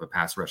guy, more of a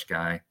pass rush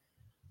guy.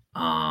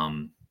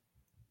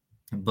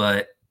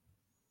 But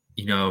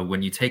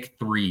when you take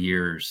 3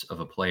 years of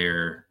a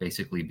player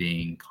basically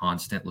being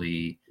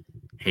constantly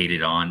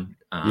hated on,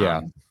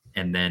 and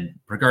then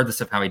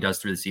regardless of how he does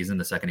through the season,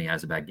 the second he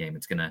has a bad game,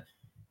 it's gonna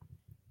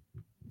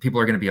people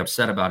are going to be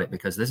upset about it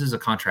because this is a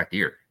contract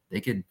year. They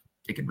could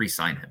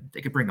re-sign him. They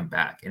could bring him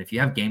back. And if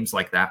you have games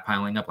like that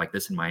piling up like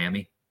this in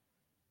Miami,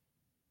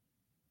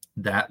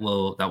 that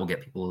will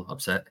get people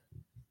upset.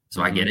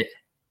 So I get it.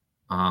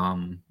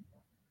 And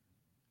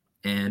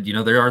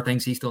there are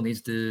things he still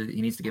needs to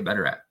get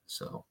better at.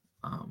 So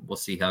we'll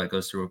see how it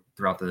goes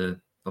throughout the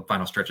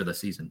final stretch of the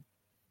season.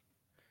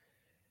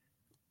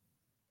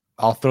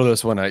 I'll throw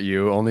this one at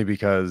you only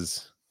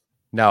because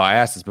now I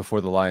asked this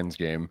before the Lions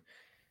game.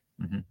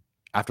 Mm-hmm.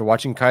 After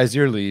watching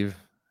Kaiser leave,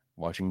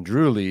 watching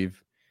Drew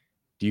leave,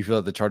 do you feel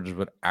that the Chargers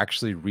would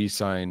actually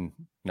re-sign?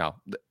 Now,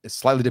 it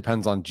slightly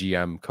depends on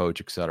GM,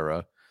 coach,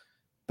 etc.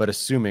 But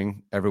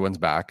assuming everyone's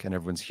back and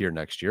everyone's here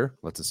next year,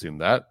 let's assume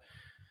that.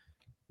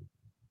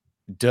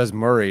 Does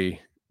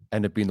Murray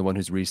end up being the one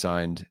who's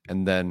re-signed?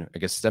 And then, I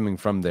guess, stemming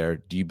from there,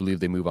 do you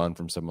believe they move on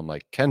from someone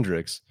like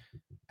Kendricks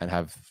and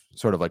have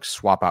sort of like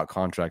swap out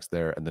contracts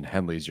there, and then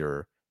Henley's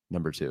your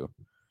number 2?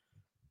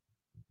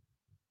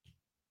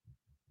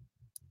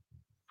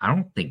 I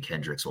don't think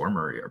Kendricks or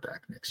Murray are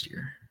back next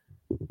year.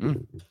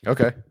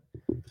 Okay.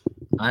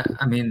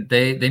 I mean,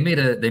 they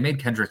made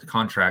Kendricks a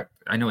contract.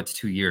 I know it's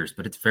 2 years,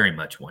 but it's very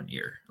much 1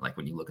 year. Like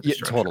when you look at the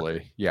structure.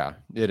 Totally. Yeah,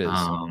 it is.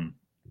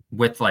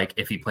 With like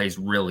if he plays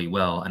really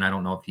well, and I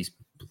don't know if he's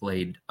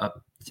played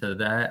up to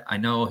that. I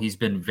know he's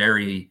been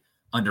very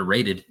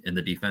underrated in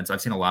the defense.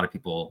 I've seen a lot of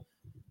people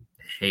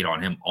hate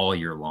on him all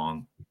year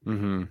long.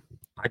 Mm-hmm.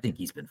 I think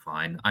he's been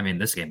fine. I mean,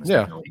 this game was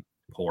definitely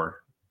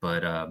poor,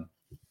 but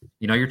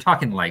you're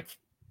talking like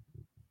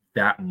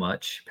that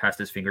much past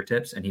his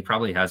fingertips, and he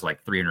probably has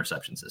like 3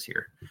 interceptions this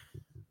year.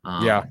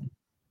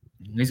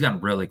 He's gotten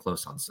really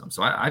close on some.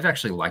 So I've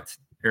actually liked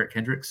Eric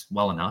Kendricks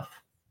well enough.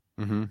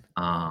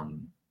 Mm-hmm.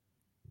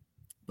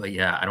 But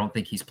yeah, I don't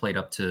think he's played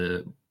up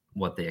to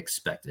what they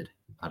expected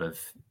out of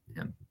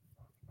him.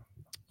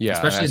 Yeah,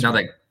 especially now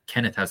that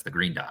Kenneth has the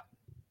green dot.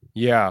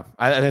 Yeah,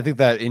 I think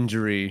that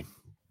injury,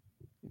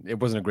 it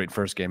wasn't a great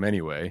first game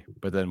anyway,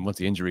 but then once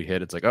the injury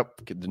hit, it's like,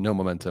 no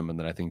momentum. And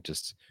then I think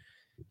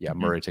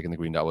Murray taking the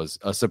green dot was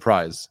a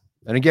surprise.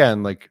 And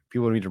again, like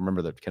people need to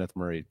remember that Kenneth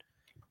Murray,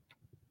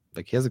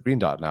 like he has a green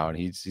dot now and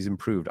he's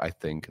improved, I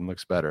think, and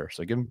looks better.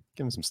 So give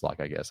him some slack,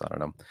 I guess. I don't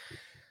know.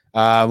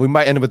 We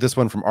might end with this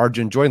one from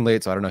Arjun. Joined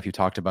late, so I don't know if you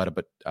talked about it,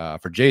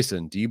 but for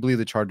Jason, do you believe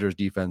the Chargers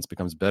defense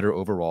becomes better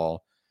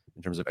overall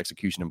in terms of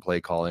execution and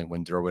play calling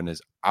when Derwin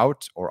is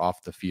out or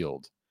off the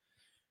field?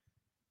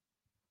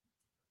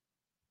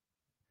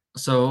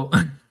 So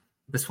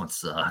this one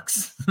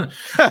sucks.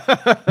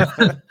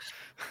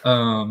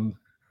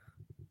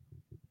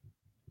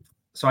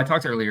 So I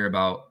talked earlier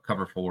about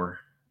cover 4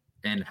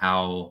 and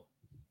how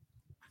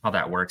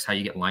that works, how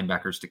you get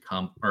linebackers to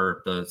come,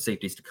 or the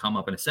safeties to come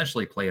up and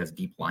essentially play as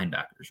deep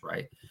linebackers,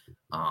 right?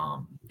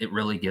 It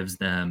really gives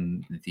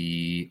them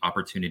the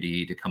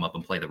opportunity to come up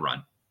and play the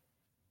run.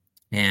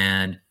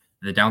 And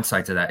the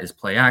downside to that is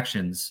play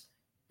actions.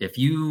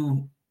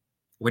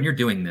 When you're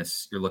doing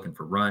this, you're looking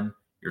for run,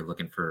 you're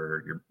looking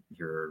for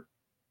your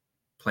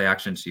play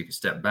action so you can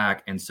step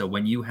back. And so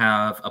when you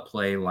have a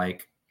play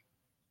like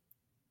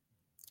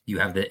you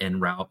have the in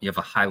route, you have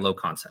a high-low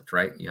concept,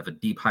 right? You have a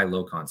deep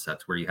high-low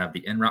concept where you have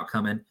the in route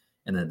coming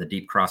and then the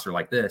deep crosser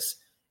like this.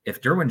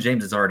 If Derwin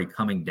James is already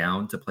coming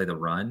down to play the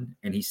run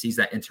and he sees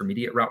that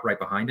intermediate route right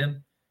behind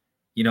him,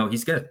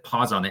 he's going to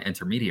pause on the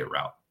intermediate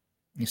route.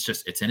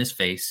 It's in his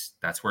face.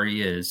 That's where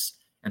he is.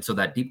 And so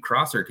that deep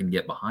crosser can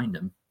get behind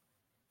him.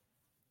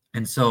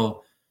 And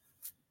so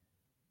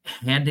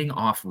handing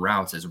off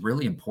routes is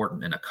really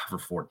important in a cover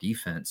 4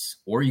 defense,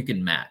 or you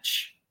can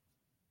match.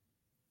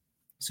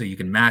 So you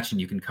can match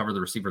and you can cover the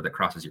receiver that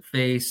crosses your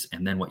face.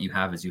 And then what you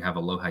have is you have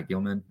Alohi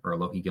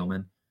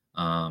Gilman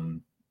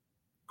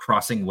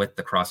crossing with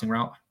the crossing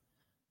route.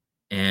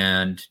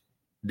 And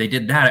they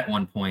did that at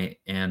one point,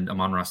 and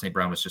Amon-Ra St.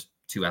 Brown was just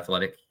too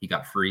athletic. He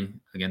got free.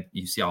 Again,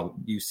 you see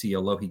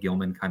Alohi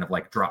Gilman kind of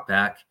like drop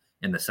back,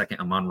 and the second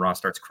Amon-Ra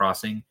starts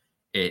crossing,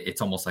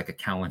 it's almost like a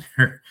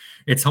calendar.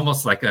 It's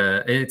almost like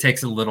it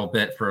takes a little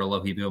bit for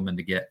Alohi Gilman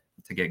to get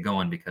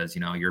going because,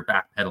 you're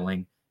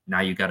backpedaling.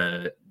 Now you got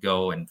to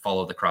go and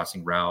follow the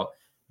crossing route.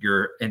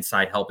 Your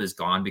inside help is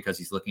gone because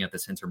he's looking at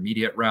this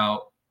intermediate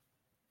route.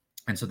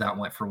 And so that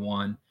went for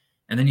 1.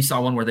 And then you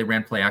saw one where they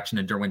ran play action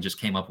and Derwin just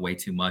came up way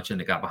too much and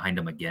it got behind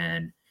him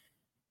again.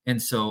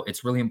 And so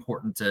it's really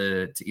important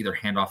to either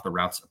hand off the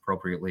routes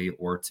appropriately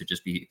or to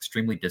just be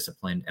extremely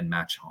disciplined and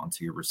match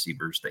onto your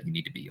receivers that you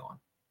need to be on.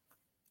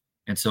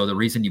 And so the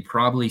reason you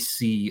probably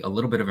see a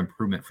little bit of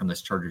improvement from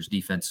this Chargers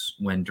defense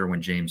when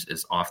Derwin James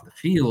is off the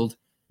field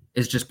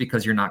is just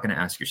because you're not going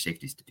to ask your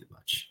safeties to do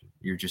much.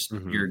 You're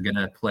going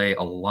to play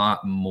a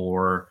lot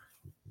more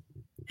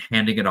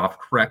handing it off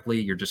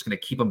correctly. You're just going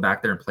to keep them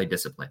back there and play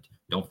disciplined.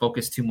 Don't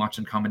focus too much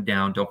on coming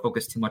down. Don't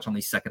focus too much on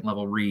these second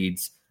level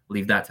reads.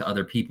 Leave that to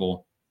other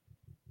people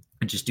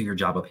and just do your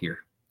job up here.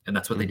 And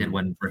that's what they did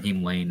when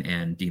Raheem Lane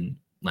and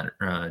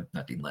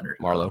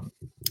Marlowe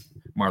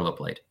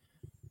played.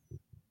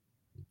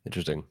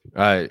 Interesting.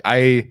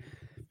 I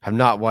have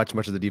not watched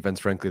much of the defense.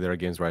 Frankly, there are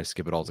games where I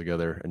skip it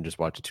altogether and just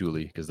watch Thule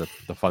because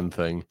that's the fun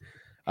thing.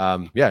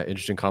 Yeah,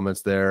 interesting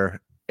comments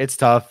there. It's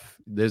tough.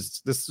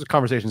 This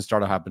conversation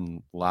started to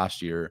happen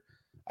last year,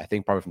 I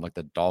think probably from like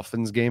the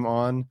Dolphins game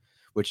on,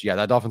 which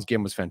that Dolphins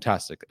game was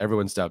fantastic.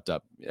 Everyone stepped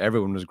up.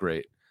 Everyone was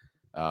great.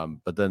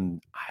 But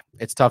then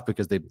it's tough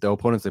because the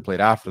opponents they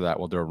played after that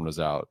while Derwin was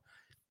out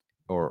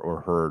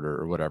or hurt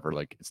or whatever,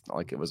 like it's not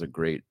like it was a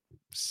great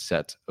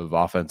set of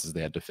offenses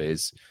they had to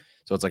face.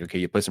 So it's like, okay,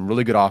 you play some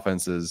really good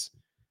offenses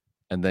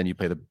and then you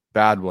play the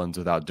bad ones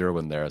without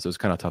Derwin there. So it's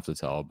kind of tough to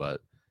tell,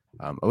 but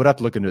I would have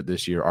to look into it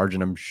this year.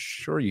 Arjun, I'm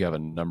sure you have a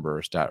number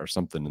or stat or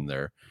something in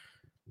there.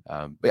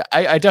 But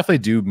I definitely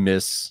do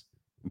miss,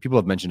 people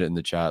have mentioned it in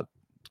the chat,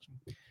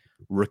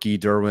 rookie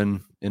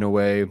Derwin in a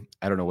way.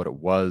 I don't know what it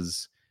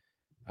was.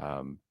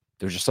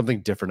 There's just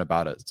something different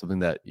about it. Something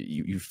that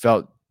you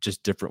felt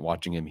just different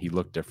watching him. He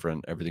looked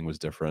different. Everything was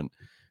different.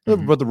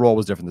 Mm-hmm. But the role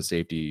was different. The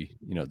safety,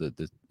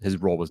 his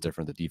role was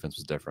different. The defense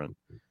was different.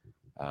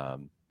 So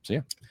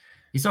yeah.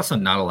 He's also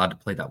not allowed to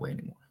play that way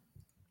anymore.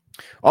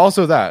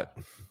 Also that,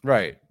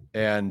 right.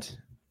 And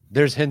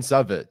there's hints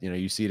of it.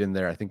 You see it in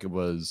there. I think it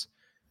was,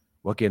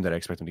 what game did I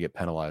expect him to get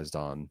penalized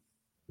on?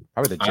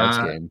 Probably the Jets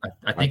game.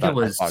 I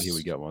thought he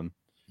would get one.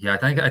 Yeah,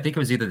 I think it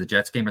was either the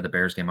Jets game or the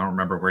Bears game. I don't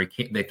remember where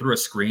they threw a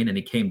screen and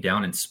he came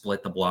down and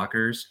split the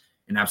blockers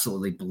and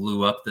absolutely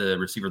blew up the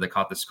receiver that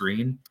caught the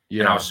screen.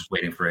 Yeah. And I was just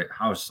waiting for it.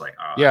 I was just like,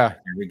 oh, yeah,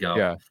 here we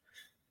go.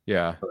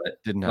 Yeah.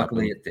 But didn't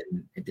luckily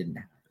happen. It didn't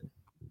happen.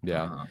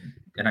 Yeah.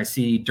 And I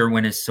see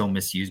Derwin is so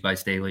misused by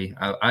Staley.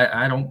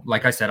 I don't,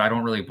 like I said, I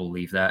don't really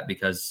believe that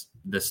because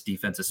this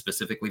defense is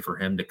specifically for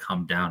him to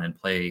come down and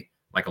play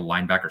like a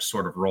linebacker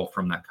sort of role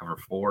from that cover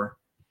 4.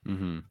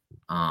 Mm-hmm.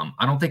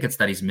 I don't think it's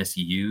that he's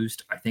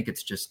misused. I think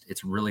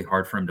it's really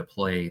hard for him to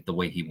play the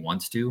way he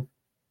wants to,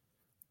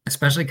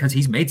 especially because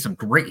he's made some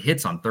great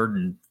hits on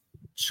third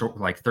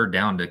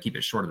down to keep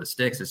it short of the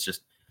sticks. It's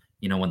just,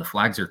 when the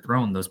flags are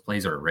thrown, those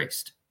plays are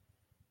erased.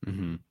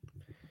 Mm-hmm.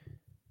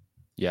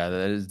 Yeah,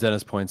 as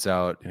Dennis points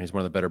out, he's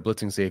one of the better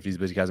blitzing safeties,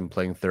 but he hasn't been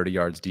playing 30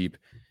 yards deep.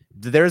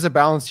 There's a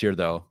balance here,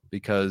 though,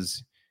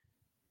 because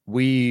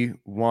we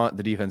want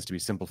the defense to be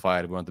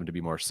simplified. We want them to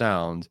be more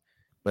sound.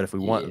 But if we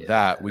want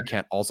that, we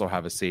can't also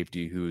have a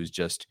safety who's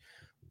just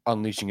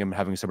unleashing him,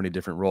 having so many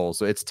different roles.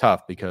 So it's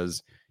tough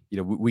because,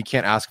 we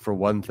can't ask for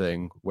one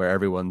thing where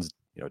everyone's,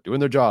 doing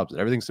their jobs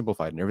and everything's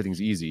simplified and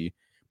everything's easy,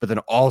 but then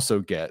also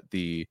get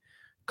the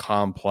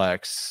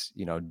complex,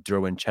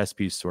 Derwin chess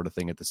piece sort of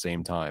thing at the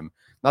same time.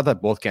 Not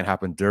that both can't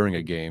happen during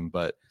a game,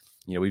 but,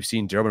 we've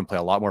seen Derwin play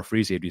a lot more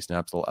free safety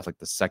snaps at like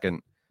the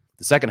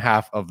second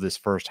half of this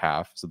first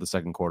half. So the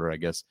second quarter, I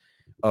guess,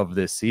 of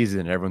this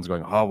season. Everyone's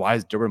going, oh, why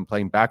is Derwin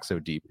playing back so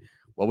deep?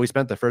 Well, we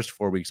spent the first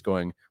 4 weeks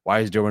going, why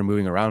is Derwin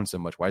moving around so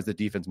much? Why is the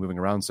defense moving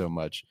around so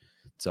much?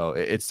 So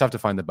it's tough to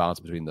find the balance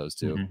between those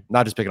two. Mm-hmm.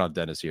 Not just picking on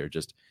Dennis here,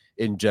 just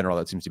in general,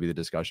 that seems to be the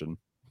discussion.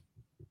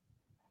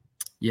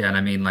 Yeah, and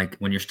I mean, like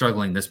when you're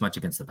struggling this much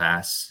against the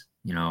pass,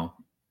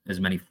 as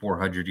many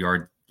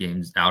 400-yard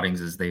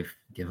outings as they've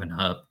given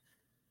up,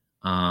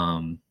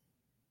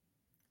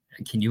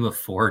 can you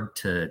afford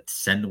to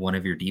send one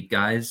of your deep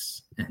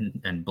guys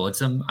and blitz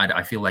them?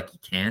 I feel like you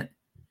can't,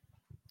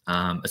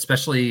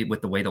 especially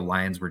with the way the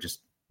Lions were just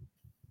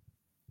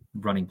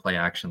running play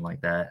action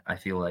like that. I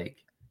feel like,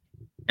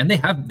 and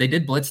they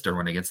did blitz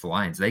Derwin against the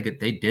Lions. They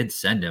did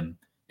send him.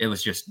 It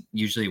was just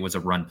usually it was a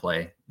run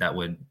play that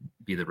would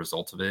be the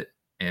result of it.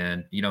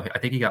 And I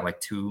think he got like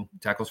 2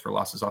 tackles for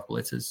losses off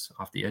blitzes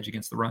off the edge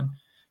against the run.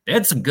 They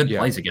had some good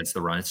plays against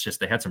the run. It's just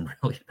they had some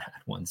really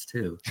bad ones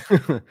too.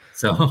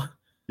 So.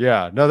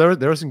 Yeah, no,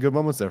 there were some good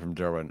moments there from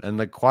Derwin, and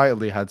like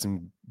quietly had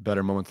some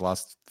better moments the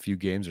last few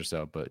games or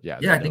so. But yeah,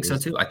 I think so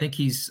too. I think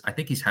he's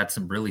had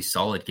some really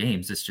solid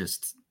games. It's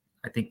just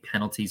I think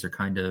penalties are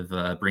kind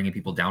of bringing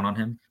people down on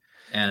him.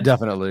 And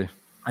definitely,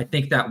 I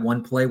think that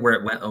one play where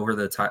it went over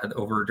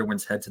over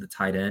Derwin's head to the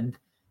tight end,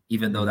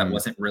 even though that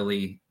wasn't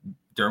really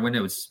Derwin,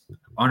 it was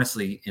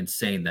honestly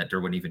insane that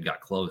Derwin even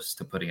got close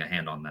to putting a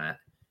hand on that.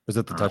 Was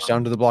it the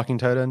touchdown to the blocking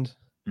tight end?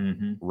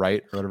 Mm-hmm.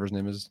 Wright, or whatever his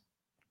name is.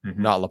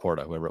 Mm-hmm. Not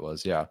Laporta, whoever it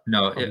was. Yeah.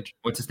 No,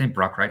 what's his name?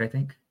 Brock Wright, I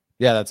think.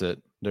 Yeah, that's it.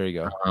 There you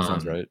go. That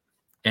sounds right.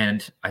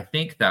 And I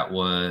think that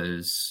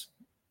was,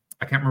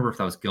 I can't remember if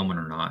that was Gilman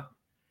or not,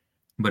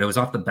 but it was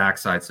off the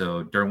backside.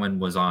 So Derwin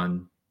was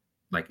on,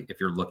 like, if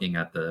you're looking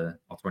at the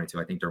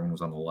all-22, I think Derwin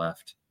was on the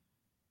left,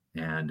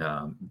 and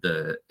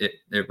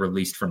it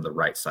released from the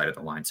right side of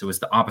the line. So it was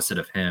the opposite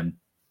of him.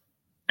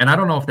 And I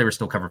don't know if they were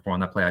still cover 4 on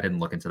that play. I didn't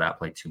look into that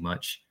play too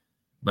much,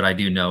 but I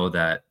do know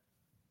that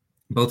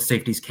both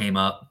safeties came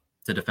up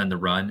to defend the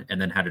run and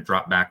then had to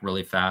drop back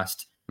really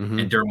fast. Mm-hmm.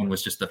 And Derwin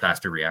was just the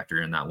faster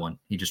reactor in that one.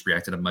 He just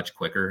reacted much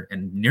quicker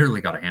and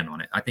nearly got a hand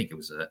on it. I think it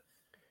was a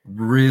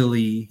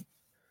really,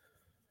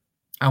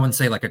 I wouldn't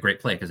say like a great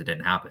play because it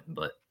didn't happen,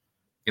 but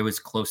it was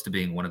close to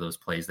being one of those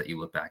plays that you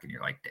look back and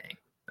you're like, dang,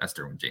 that's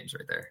Derwin James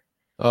right there.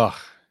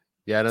 Oh,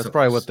 yeah. That's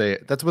probably what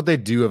they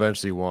do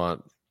eventually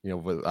want,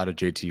 out of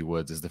JT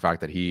Woods, is the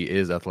fact that he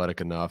is athletic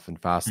enough and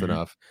fast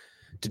enough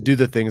to do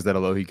the things that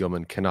Alohi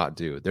Gilman cannot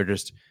do. They're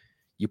just,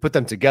 you put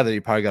them together,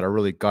 you probably got a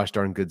really gosh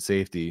darn good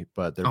safety,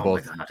 but they're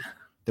both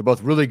they're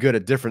both really good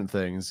at different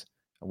things.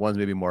 One's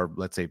maybe more,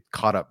 let's say,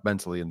 caught up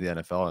mentally in the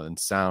NFL and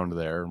sound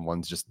there, and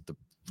one's just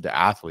the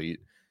athlete.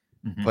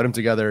 Put them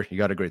together, you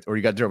got a great, or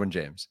you got Derwin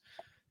James.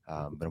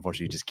 But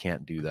unfortunately, you just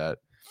can't do that.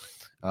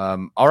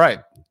 All right,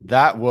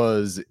 that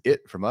was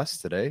it from us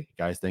today,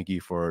 guys. Thank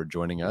you for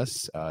joining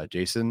us,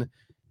 Jason.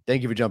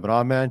 Thank you for jumping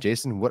on, man.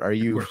 Jason, what are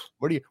you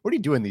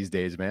doing these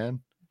days, man?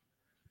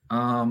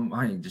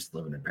 I ain't just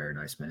living in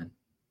paradise, man.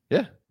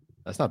 Yeah,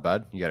 that's not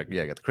bad. You got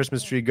the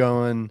Christmas tree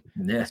going.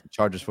 Yeah,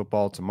 Chargers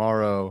football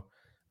tomorrow.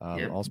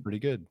 All's pretty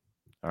good.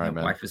 All right,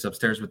 man. Wife is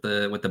upstairs with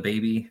the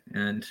baby,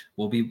 and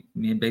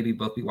me and baby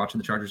both be watching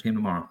the Chargers game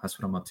tomorrow. That's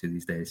what I'm up to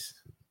these days.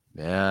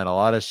 Man, a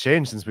lot has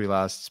changed since we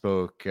last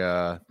spoke.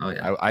 I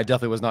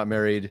definitely was not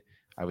married.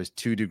 I was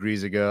 2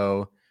 degrees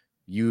ago.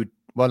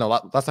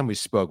 Last time we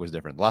spoke was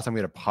different. The last time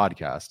we had a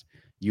podcast,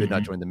 you had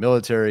not joined the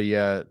military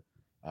yet.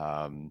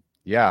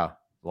 Yeah,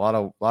 a lot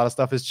of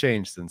stuff has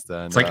changed since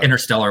then. It's like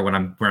Interstellar when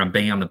I'm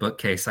banging on the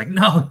bookcase. Like,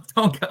 no,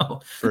 don't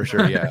go. For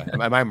sure, yeah.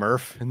 Am I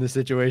Murph in this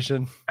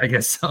situation? I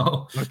guess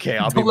so. Okay,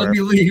 don't let me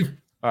leave.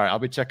 All right, I'll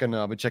be checking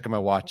my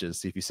watches,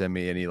 see if you send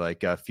me any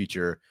like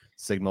future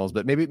signals,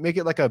 but maybe make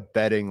it like a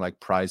betting, like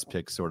prize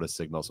pick sort of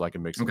signal so I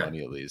can make some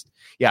money at least.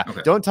 Yeah.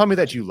 Okay. Don't tell me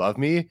that you love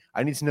me.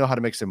 I need to know how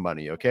to make some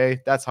money. Okay.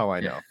 That's how I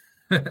know.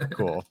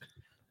 Cool.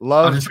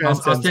 Love.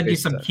 I'll send you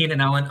some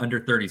Keenan Allen under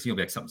 30s. You'll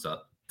make something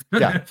up.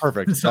 Yeah.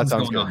 Perfect. That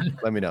sounds good.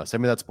 Let me know.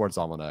 Send me that sports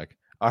almanac.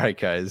 All right,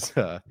 guys.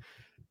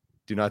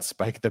 Do not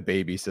spike the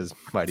baby, says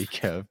Mighty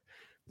Kev.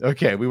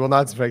 Okay. We will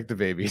not spike the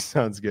baby.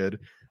 Sounds good.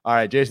 All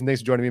right, Jason,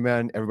 thanks for joining me,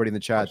 man. Everybody in the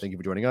chat, thank you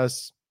for joining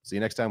us. See you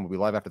next time. We'll be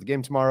live after the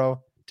game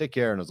tomorrow. Take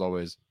care, and as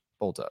always,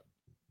 bolt up.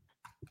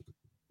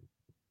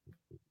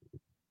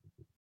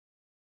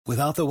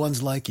 Without the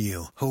ones like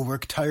you, who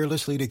work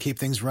tirelessly to keep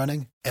things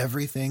running,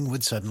 everything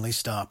would suddenly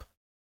stop.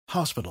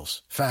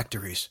 Hospitals,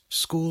 factories,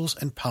 schools,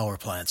 and power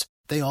plants,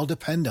 they all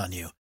depend on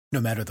you.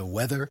 No matter the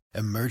weather,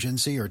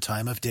 emergency, or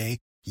time of day,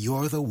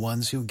 you're the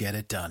ones who get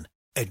it done.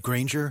 At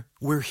Grainger,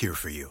 we're here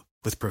for you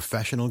with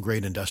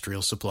professional-grade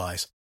industrial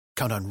supplies.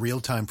 Count on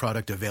real-time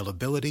product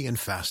availability and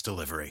fast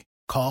delivery.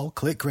 Call,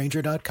 click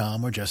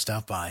Grainger.com, or just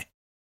stop by.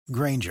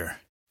 Grainger,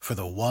 for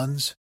the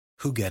ones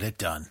who get it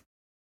done.